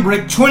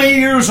Hambrick, 20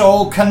 years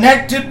old,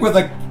 connected with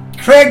a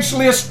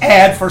Craigslist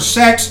ad for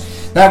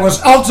sex that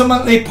was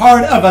ultimately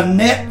part of a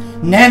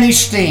nanny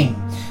sting.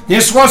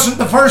 This wasn't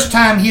the first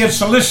time he had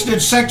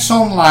solicited sex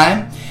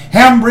online.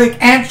 Hambrick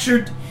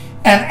answered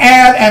an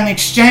ad and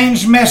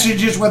exchanged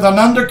messages with an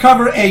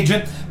undercover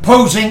agent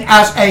posing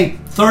as a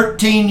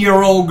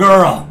 13-year-old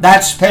girl.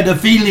 That's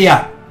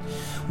pedophilia.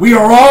 We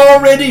are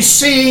already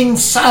seeing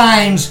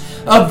signs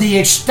of the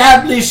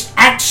established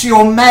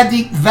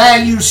axiomatic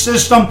value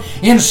system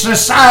in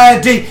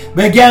society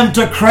begin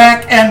to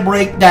crack and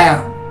break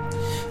down.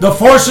 The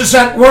forces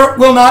at work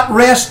will not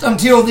rest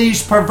until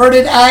these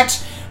perverted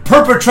acts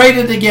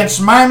perpetrated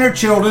against minor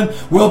children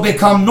will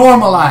become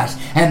normalized,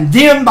 and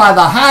then by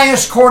the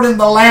highest court in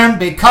the land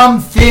become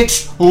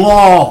fixed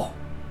law.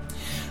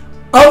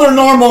 Other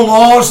normal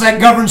laws that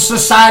govern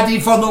society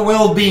for the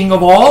well-being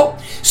of all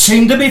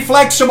seem to be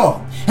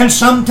flexible and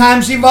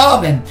sometimes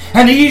evolving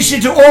and easy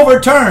to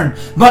overturn,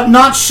 but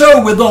not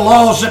so with the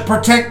laws that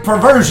protect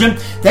perversion.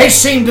 They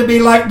seem to be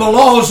like the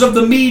laws of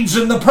the Medes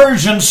and the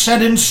Persians,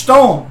 set in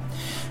stone.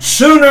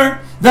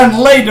 Sooner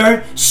than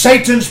later,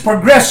 Satan's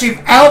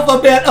progressive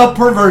alphabet of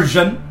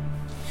perversion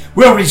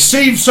will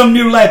receive some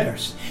new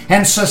letters,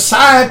 and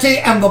society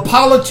and the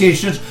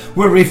politicians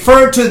will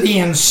refer to the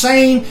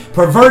insane,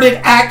 perverted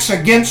acts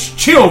against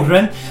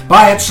children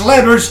by its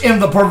letters in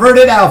the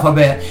perverted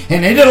alphabet,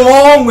 and it,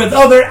 along with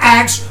other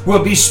acts,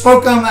 will be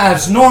spoken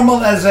as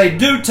normal as they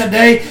do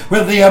today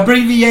with the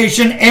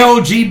abbreviation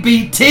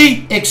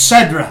LGBT,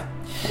 etc.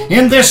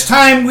 In this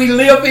time we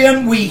live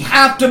in, we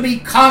have to be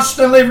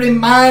constantly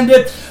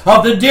reminded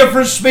of the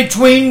difference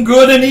between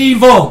good and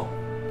evil,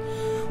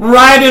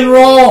 right and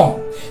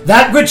wrong,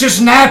 that which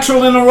is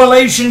natural in a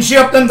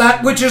relationship and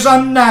that which is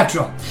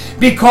unnatural.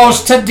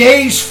 Because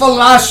today's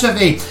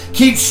philosophy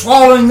keeps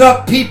swallowing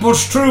up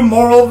people's true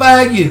moral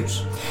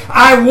values.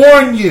 I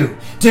warn you,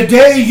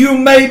 today you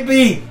may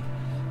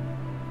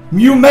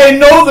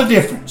know the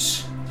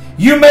difference.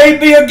 You may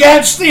be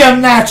against the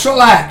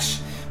unnatural acts.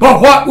 But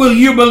what will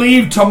you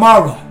believe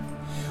tomorrow?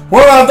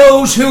 Where are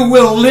those who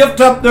will lift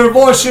up their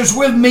voices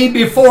with me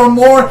before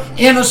more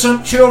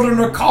innocent children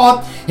are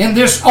caught in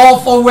this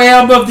awful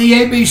web of the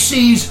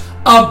ABCs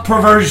of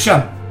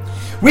perversion?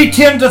 We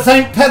tend to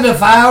think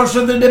pedophiles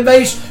are the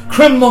debased,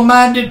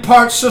 criminal-minded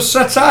parts of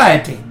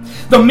society,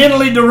 the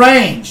mentally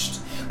deranged.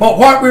 But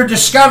what we're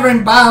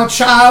discovering by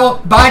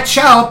child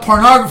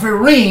pornography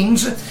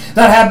rings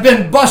that have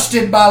been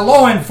busted by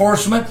law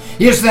enforcement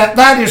is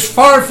that is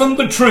far from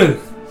the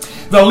truth.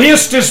 The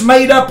list is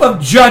made up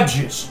of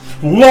judges,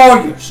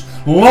 lawyers,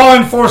 law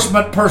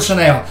enforcement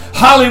personnel,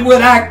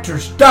 Hollywood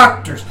actors,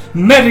 doctors,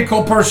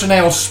 medical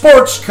personnel,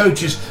 sports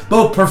coaches,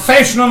 both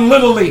professional and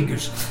little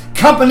leaguers,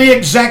 company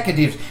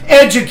executives,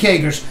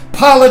 educators,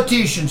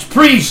 politicians,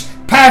 priests,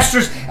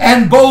 pastors,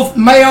 and both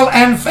male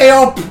and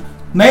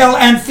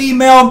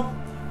female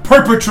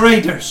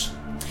perpetrators,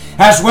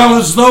 as well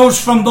as those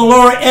from the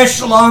lower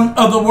echelon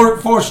of the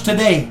workforce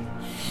today.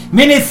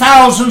 Many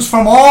thousands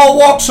from all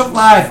walks of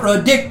life are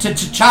addicted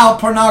to child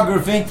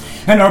pornography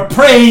and are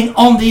preying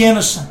on the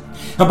innocent.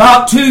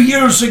 About 2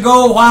 years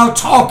ago, while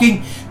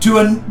talking to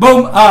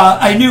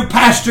a new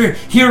pastor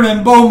here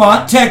in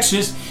Beaumont,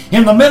 Texas,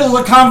 In the middle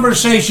of the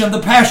conversation,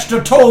 the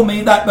pastor told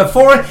me that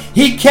before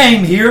he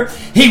came here,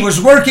 he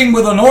was working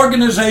with an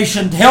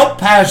organization to help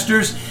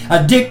pastors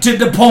addicted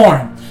to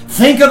porn.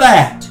 Think of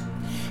that.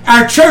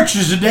 Our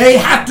churches today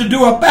have to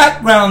do a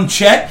background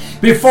check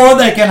before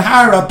they can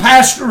hire a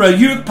pastor, a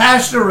youth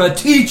pastor, a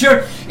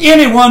teacher,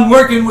 anyone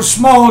working with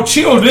small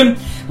children,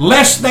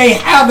 lest they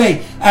have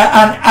an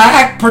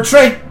act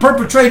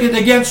perpetrated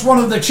against one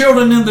of the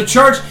children in the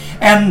church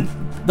and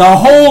the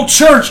whole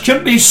church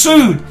can be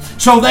sued.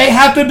 So they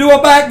have to do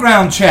a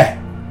background check.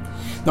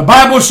 The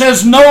Bible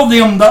says, know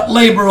them that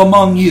labor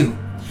among you.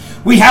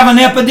 We have an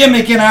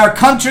epidemic in our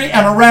country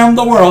and around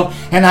the world,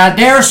 and I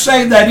dare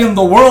say that in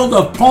the world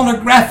of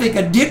pornographic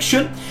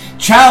addiction,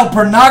 child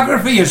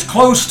pornography is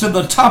close to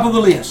the top of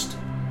the list.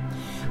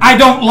 I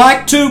don't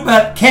like to,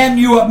 but can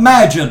you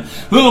imagine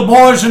little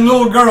boys and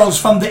little girls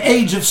from the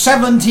age of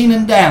 17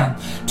 and down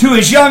to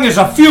as young as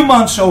a few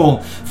months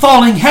old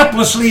falling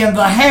helplessly into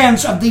the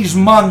hands of these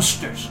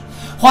monsters?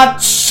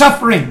 What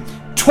suffering,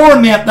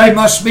 torment they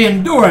must be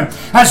enduring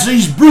as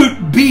these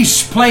brute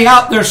beasts play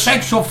out their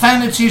sexual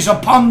fantasies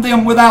upon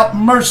them without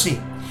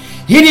mercy.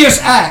 Hideous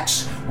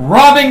acts,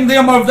 robbing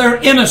them of their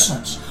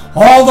innocence.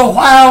 All the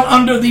while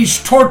under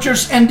these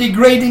torturous and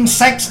degrading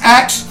sex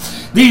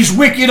acts, these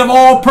wicked of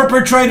all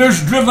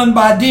perpetrators, driven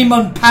by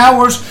demon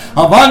powers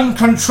of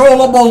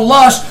uncontrollable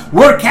lust,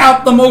 work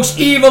out the most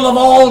evil of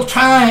all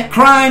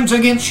crimes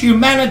against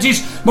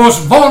humanity's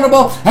most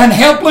vulnerable and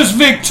helpless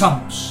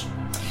victims.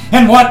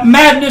 And what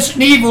madness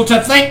and evil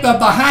to think that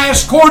the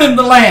highest court in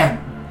the land,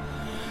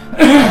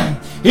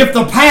 if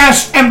the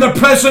past and the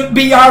present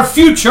be our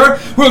future,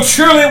 will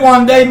surely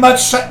one day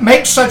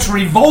make such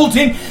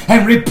revolting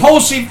and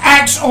repulsive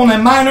acts on a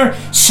minor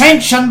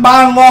sanctioned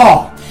by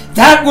law.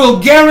 That will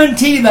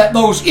guarantee that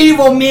those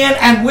evil men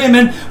and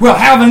women will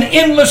have an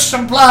endless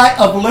supply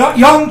of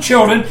young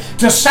children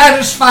to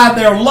satisfy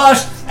their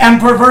lust and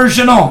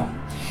perversion on.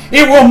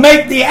 It will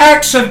make the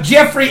acts of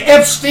Jeffrey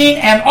Epstein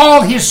and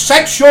all his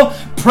sexual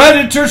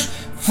predators'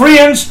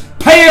 friends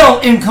pale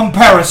in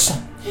comparison.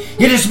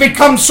 It has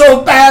become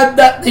so bad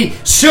that the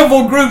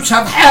civil groups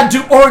have had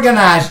to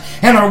organize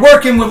and are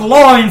working with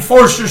law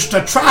enforcers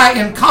to try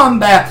and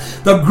combat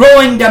the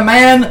growing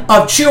demand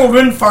of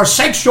children for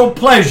sexual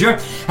pleasure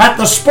at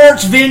the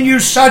sports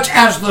venues such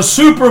as the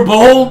Super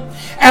Bowl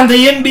and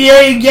the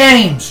NBA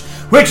games,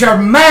 which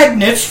are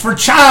magnets for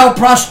child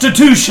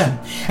prostitution.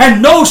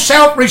 And no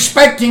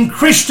self-respecting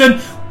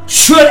Christian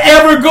should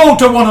ever go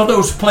to one of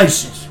those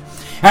places.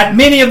 At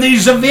many of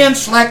these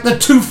events, like the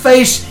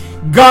two-faced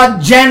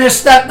God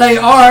Janus that they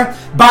are,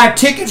 buy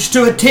tickets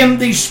to attend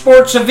these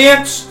sports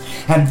events,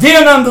 and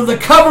then under the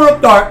cover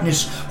of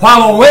darkness,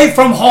 while away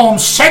from home,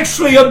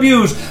 sexually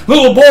abuse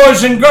little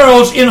boys and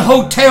girls in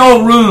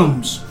hotel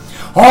rooms.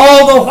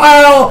 All the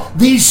while,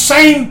 these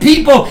same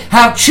people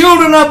have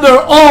children of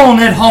their own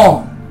at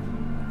home.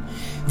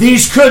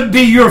 These could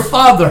be your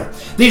father.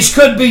 These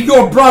could be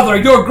your brother,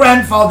 your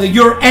grandfather,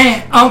 your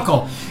aunt,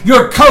 uncle,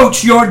 your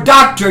coach, your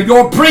doctor,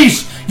 your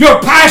priest,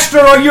 your pastor,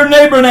 or your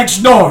neighbor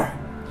next door.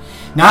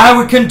 Now, I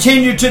would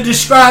continue to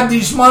describe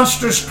these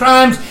monstrous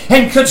crimes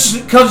and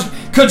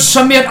could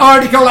submit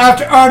article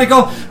after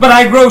article, but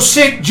I grow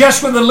sick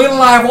just with the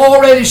little I've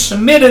already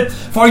submitted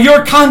for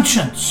your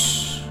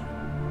conscience.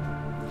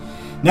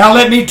 Now,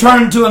 let me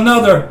turn to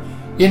another,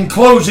 in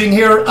closing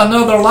here,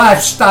 another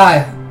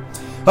lifestyle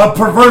of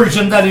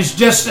perversion that is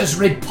just as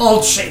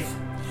repulsive.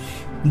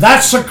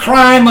 That's a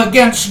crime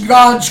against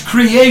God's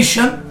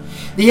creation,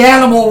 the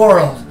animal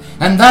world,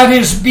 and that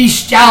is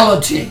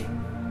bestiality.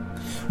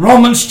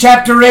 Romans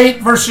chapter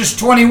 8 verses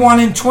 21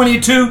 and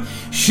 22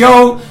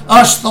 show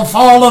us the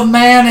fall of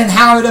man and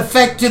how it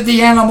affected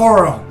the animal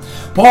world.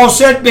 Paul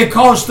said,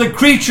 because the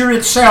creature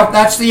itself,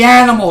 that's the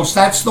animals,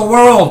 that's the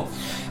world,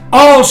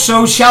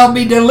 also shall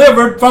be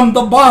delivered from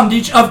the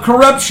bondage of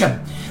corruption.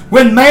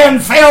 When man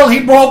fell, he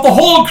brought the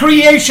whole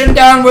creation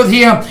down with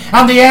him,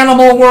 and the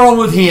animal world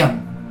with him.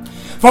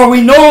 For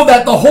we know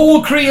that the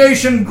whole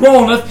creation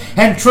groaneth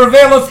and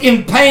travaileth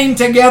in pain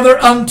together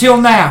until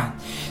now.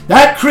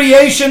 That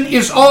creation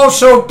is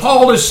also,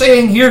 Paul is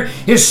saying here,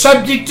 is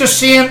subject to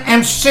sin,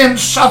 and sin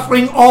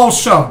suffering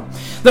also.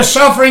 The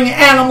suffering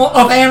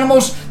of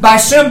animals by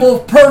simple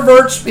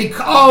perverts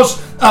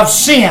because of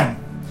sin.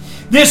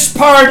 This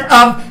part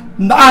of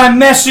my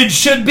message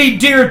should be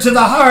dear to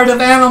the heart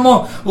of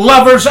animal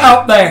lovers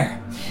out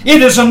there.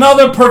 It is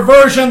another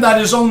perversion that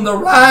is on the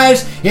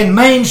rise in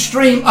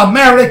mainstream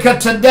America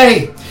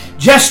today.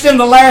 Just in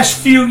the last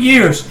few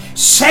years,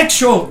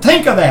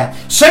 think of that,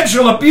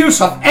 sexual abuse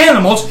of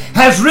animals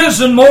has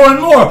risen more and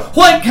more.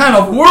 What kind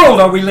of world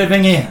are we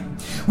living in?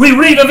 We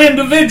read of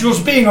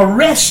individuals being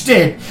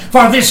arrested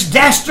for this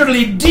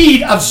dastardly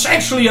deed of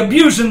sexually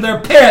abusing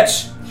their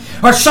pets,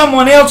 or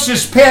someone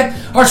else's pet,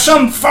 or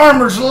some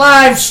farmer's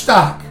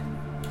livestock.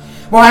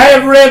 Well, I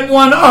have read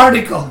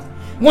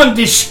one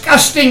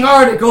disgusting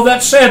article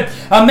that said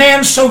a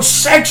man so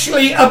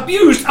sexually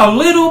abused a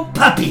little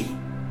puppy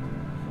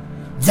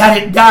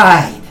that it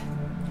died.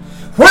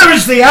 Where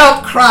is the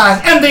outcry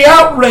and the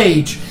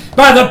outrage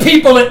by the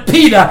people at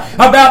PETA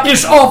about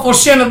this awful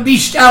sin of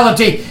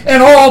bestiality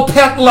and all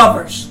pet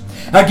lovers.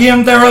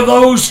 Again, there are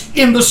those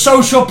in the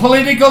social,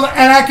 political,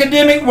 and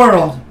academic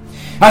world,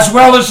 as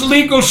well as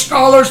legal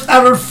scholars,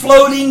 that are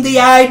floating the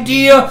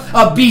idea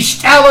of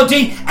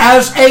bestiality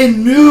as a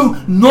new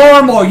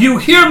normal. You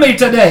hear me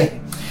today?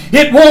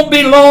 It won't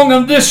be long,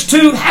 and this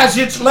too has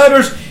its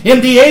letters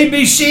in the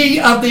ABC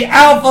of the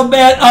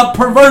alphabet of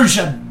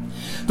perversion.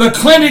 The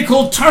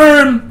clinical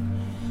term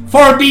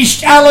for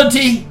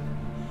bestiality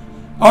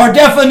or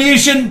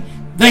definition,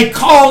 they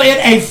call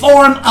it a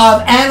form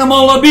of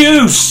animal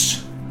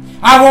abuse.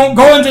 I won't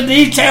go into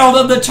detail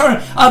of the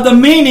term, of the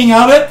meaning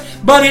of it,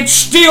 but it's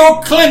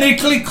still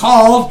clinically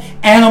called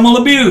animal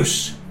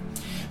abuse.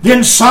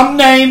 Then some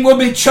name will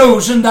be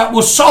chosen that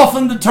will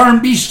soften the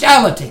term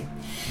bestiality,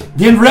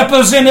 then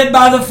represented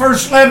by the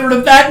first letter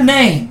of that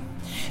name,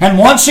 and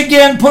once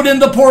again put in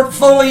the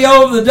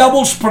portfolio of the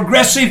devil's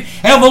progressive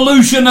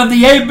evolution of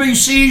the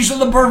ABCs of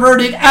the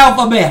perverted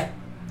alphabet.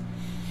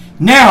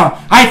 Now,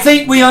 I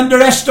think we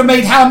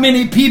underestimate how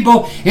many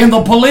people in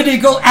the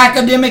political,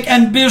 academic,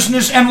 and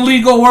business and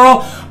legal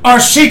world are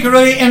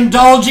secretly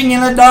indulging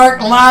in a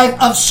dark life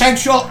of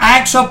sexual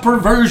acts of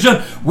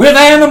perversion with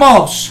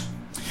animals.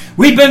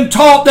 We've been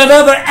taught that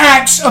other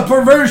acts of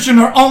perversion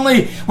were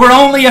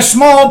only a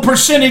small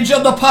percentage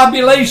of the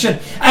population,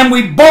 and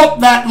we bought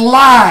that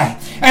lie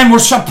and were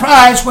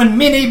surprised when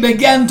many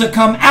began to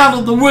come out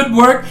of the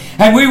woodwork,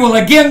 and we will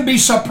again be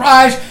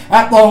surprised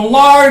at the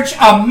large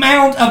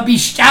amount of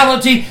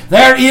bestiality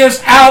there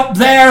is out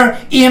there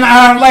in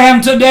our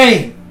land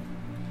today.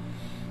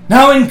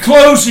 Now, in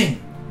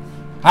closing,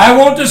 I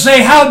want to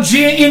say how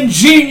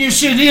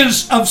ingenious it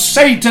is of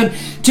Satan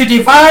to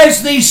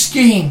devise these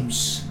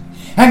schemes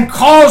and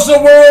cause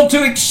the world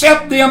to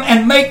accept them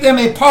and make them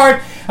a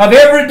part of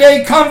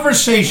everyday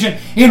conversation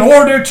in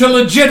order to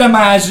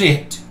legitimize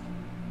it.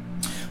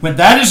 When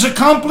that is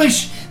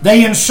accomplished,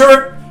 they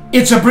insert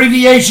its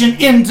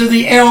abbreviation into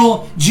the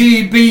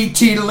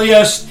LGBT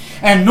list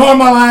and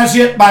normalize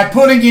it by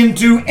putting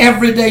into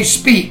everyday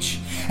speech.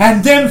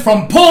 And then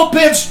from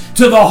pulpits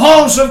to the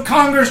halls of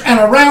Congress and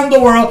around the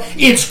world,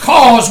 its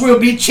cause will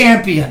be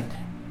championed.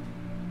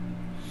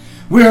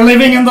 We are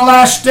living in the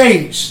last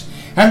days,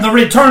 and the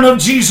return of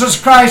Jesus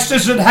Christ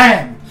is at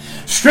hand.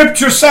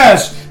 Scripture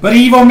says, "But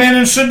evil men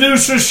and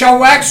seducers shall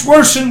wax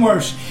worse and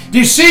worse,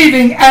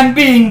 deceiving and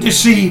being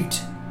deceived."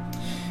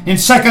 In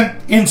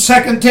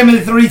 2 Timothy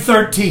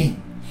 3:13.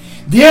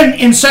 Then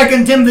in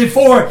 2 Timothy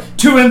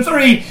 4:2 and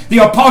 3, the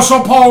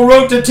Apostle Paul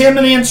wrote to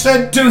Timothy and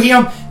said to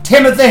him,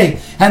 "Timothy,"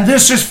 and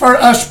this is for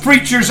us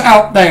preachers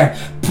out there,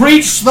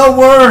 preach the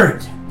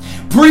word.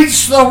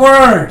 Preach the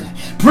word.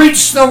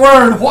 Preach the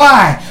word.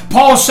 Why?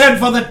 Paul said,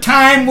 "For the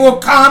time will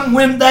come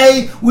when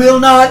they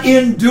will not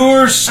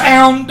endure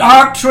sound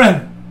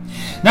doctrine."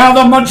 Now,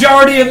 the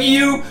majority of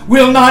you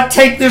will not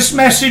take this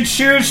message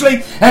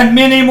seriously, and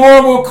many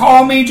more will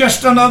call me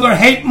just another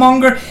hate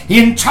monger,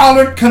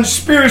 intolerant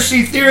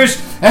conspiracy theorist,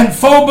 and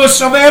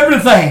phobos of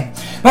everything.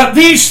 But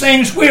these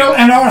things will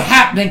and are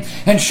happening,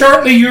 and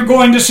shortly you're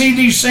going to see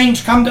these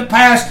things come to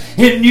pass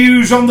in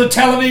news, on the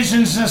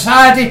television,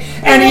 society,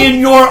 and in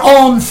your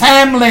own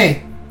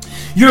family.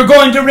 You're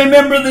going to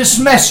remember this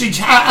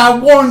message. I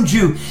warned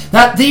you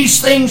that these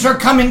things are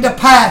coming to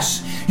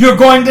pass. You're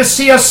going to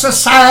see a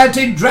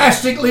society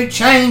drastically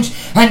change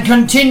and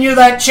continue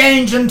that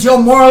change until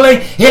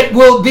morally it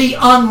will be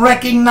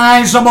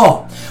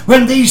unrecognizable.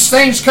 When these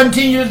things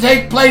continue to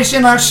take place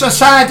in our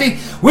society,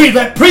 we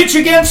that preach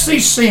against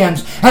these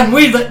sins and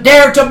we that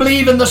dare to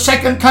believe in the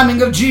second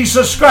coming of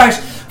Jesus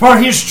Christ for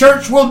His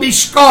church will be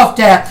scoffed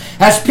at.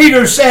 As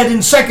Peter said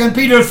in 2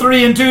 Peter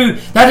 3:2,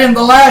 that in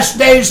the last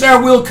days there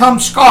will come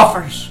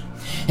scoffers.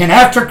 And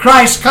after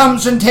Christ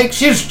comes and takes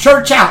His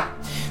church out,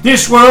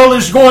 this world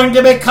is going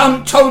to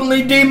become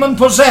totally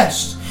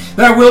demon-possessed.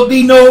 There will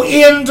be no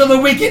end to the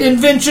wicked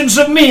inventions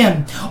of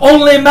men.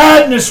 Only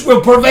madness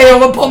will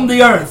prevail upon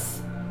the earth.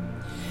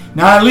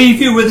 Now I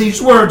leave you with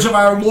these words of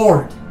our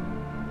Lord.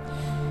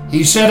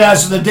 He said,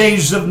 "As the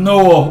days of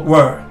Noah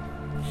were,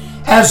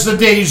 as the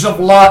days of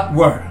Lot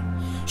were,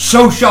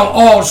 so shall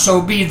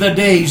also be the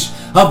days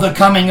of the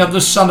coming of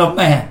the Son of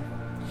Man."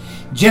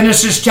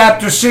 Genesis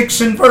chapter 6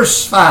 and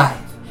verse 5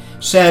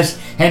 says,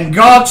 "And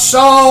God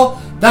saw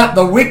that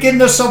the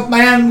wickedness of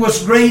man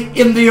was great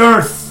in the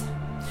earth,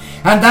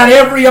 and that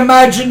every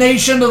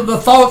imagination of the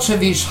thoughts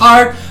of his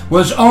heart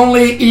was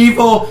only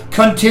evil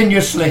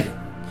continuously."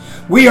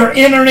 We are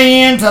entering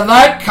into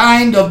that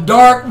kind of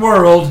dark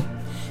world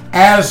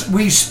as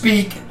we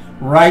speak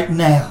right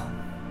now.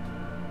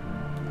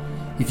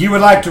 If you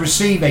would like to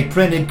receive a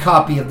printed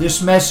copy of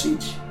this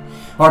message,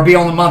 or be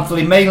on the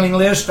monthly mailing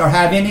list, or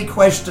have any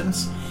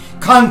questions,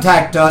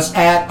 contact us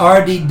at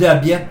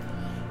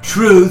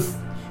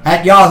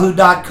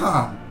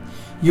rdwtruth@yahoo.com.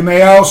 You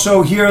may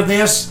also hear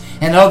this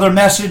and other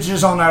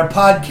messages on our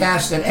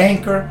podcast at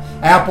Anchor,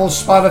 Apple,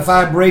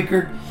 Spotify,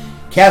 Breaker,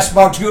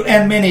 Castbox, Google,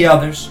 and many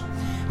others.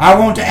 I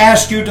want to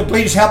ask you to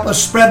please help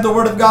us spread the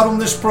Word of God on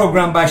this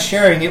program by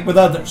sharing it with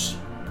others.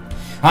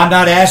 I'm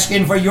not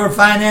asking for your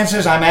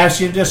finances. I'm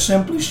asking you to just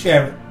simply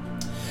share it.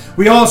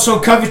 We also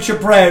covet your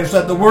prayers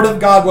that the Word of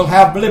God will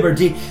have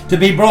liberty to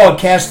be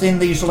broadcast in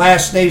these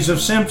last days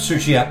of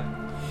censorship,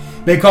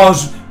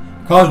 because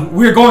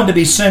we're going to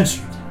be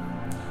censored.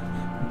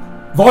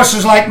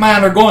 Voices like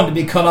mine are going to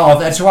be cut off.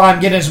 That's why I'm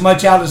getting as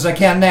much out as I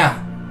can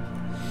now.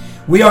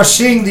 We are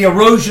seeing the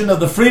erosion of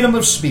the freedom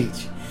of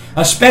speech,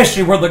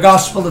 especially where the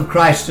gospel of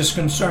Christ is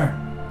concerned.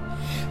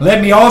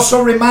 Let me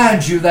also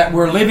remind you that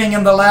we're living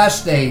in the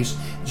last days,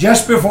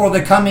 just before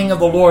the coming of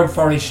the Lord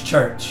for His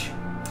church.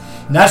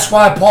 And that's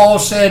why Paul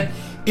said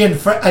in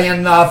 1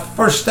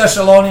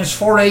 Thessalonians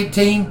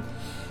 4:18,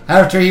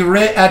 after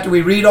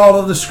we read all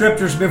of the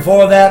scriptures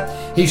before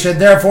that, he said,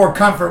 therefore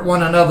comfort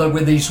one another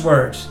with these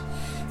words.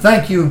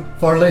 Thank you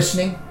for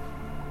listening.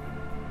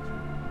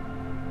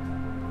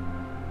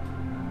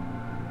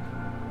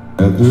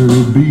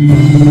 Rather be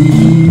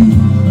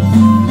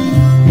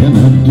in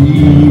a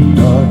deep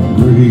dark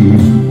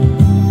grave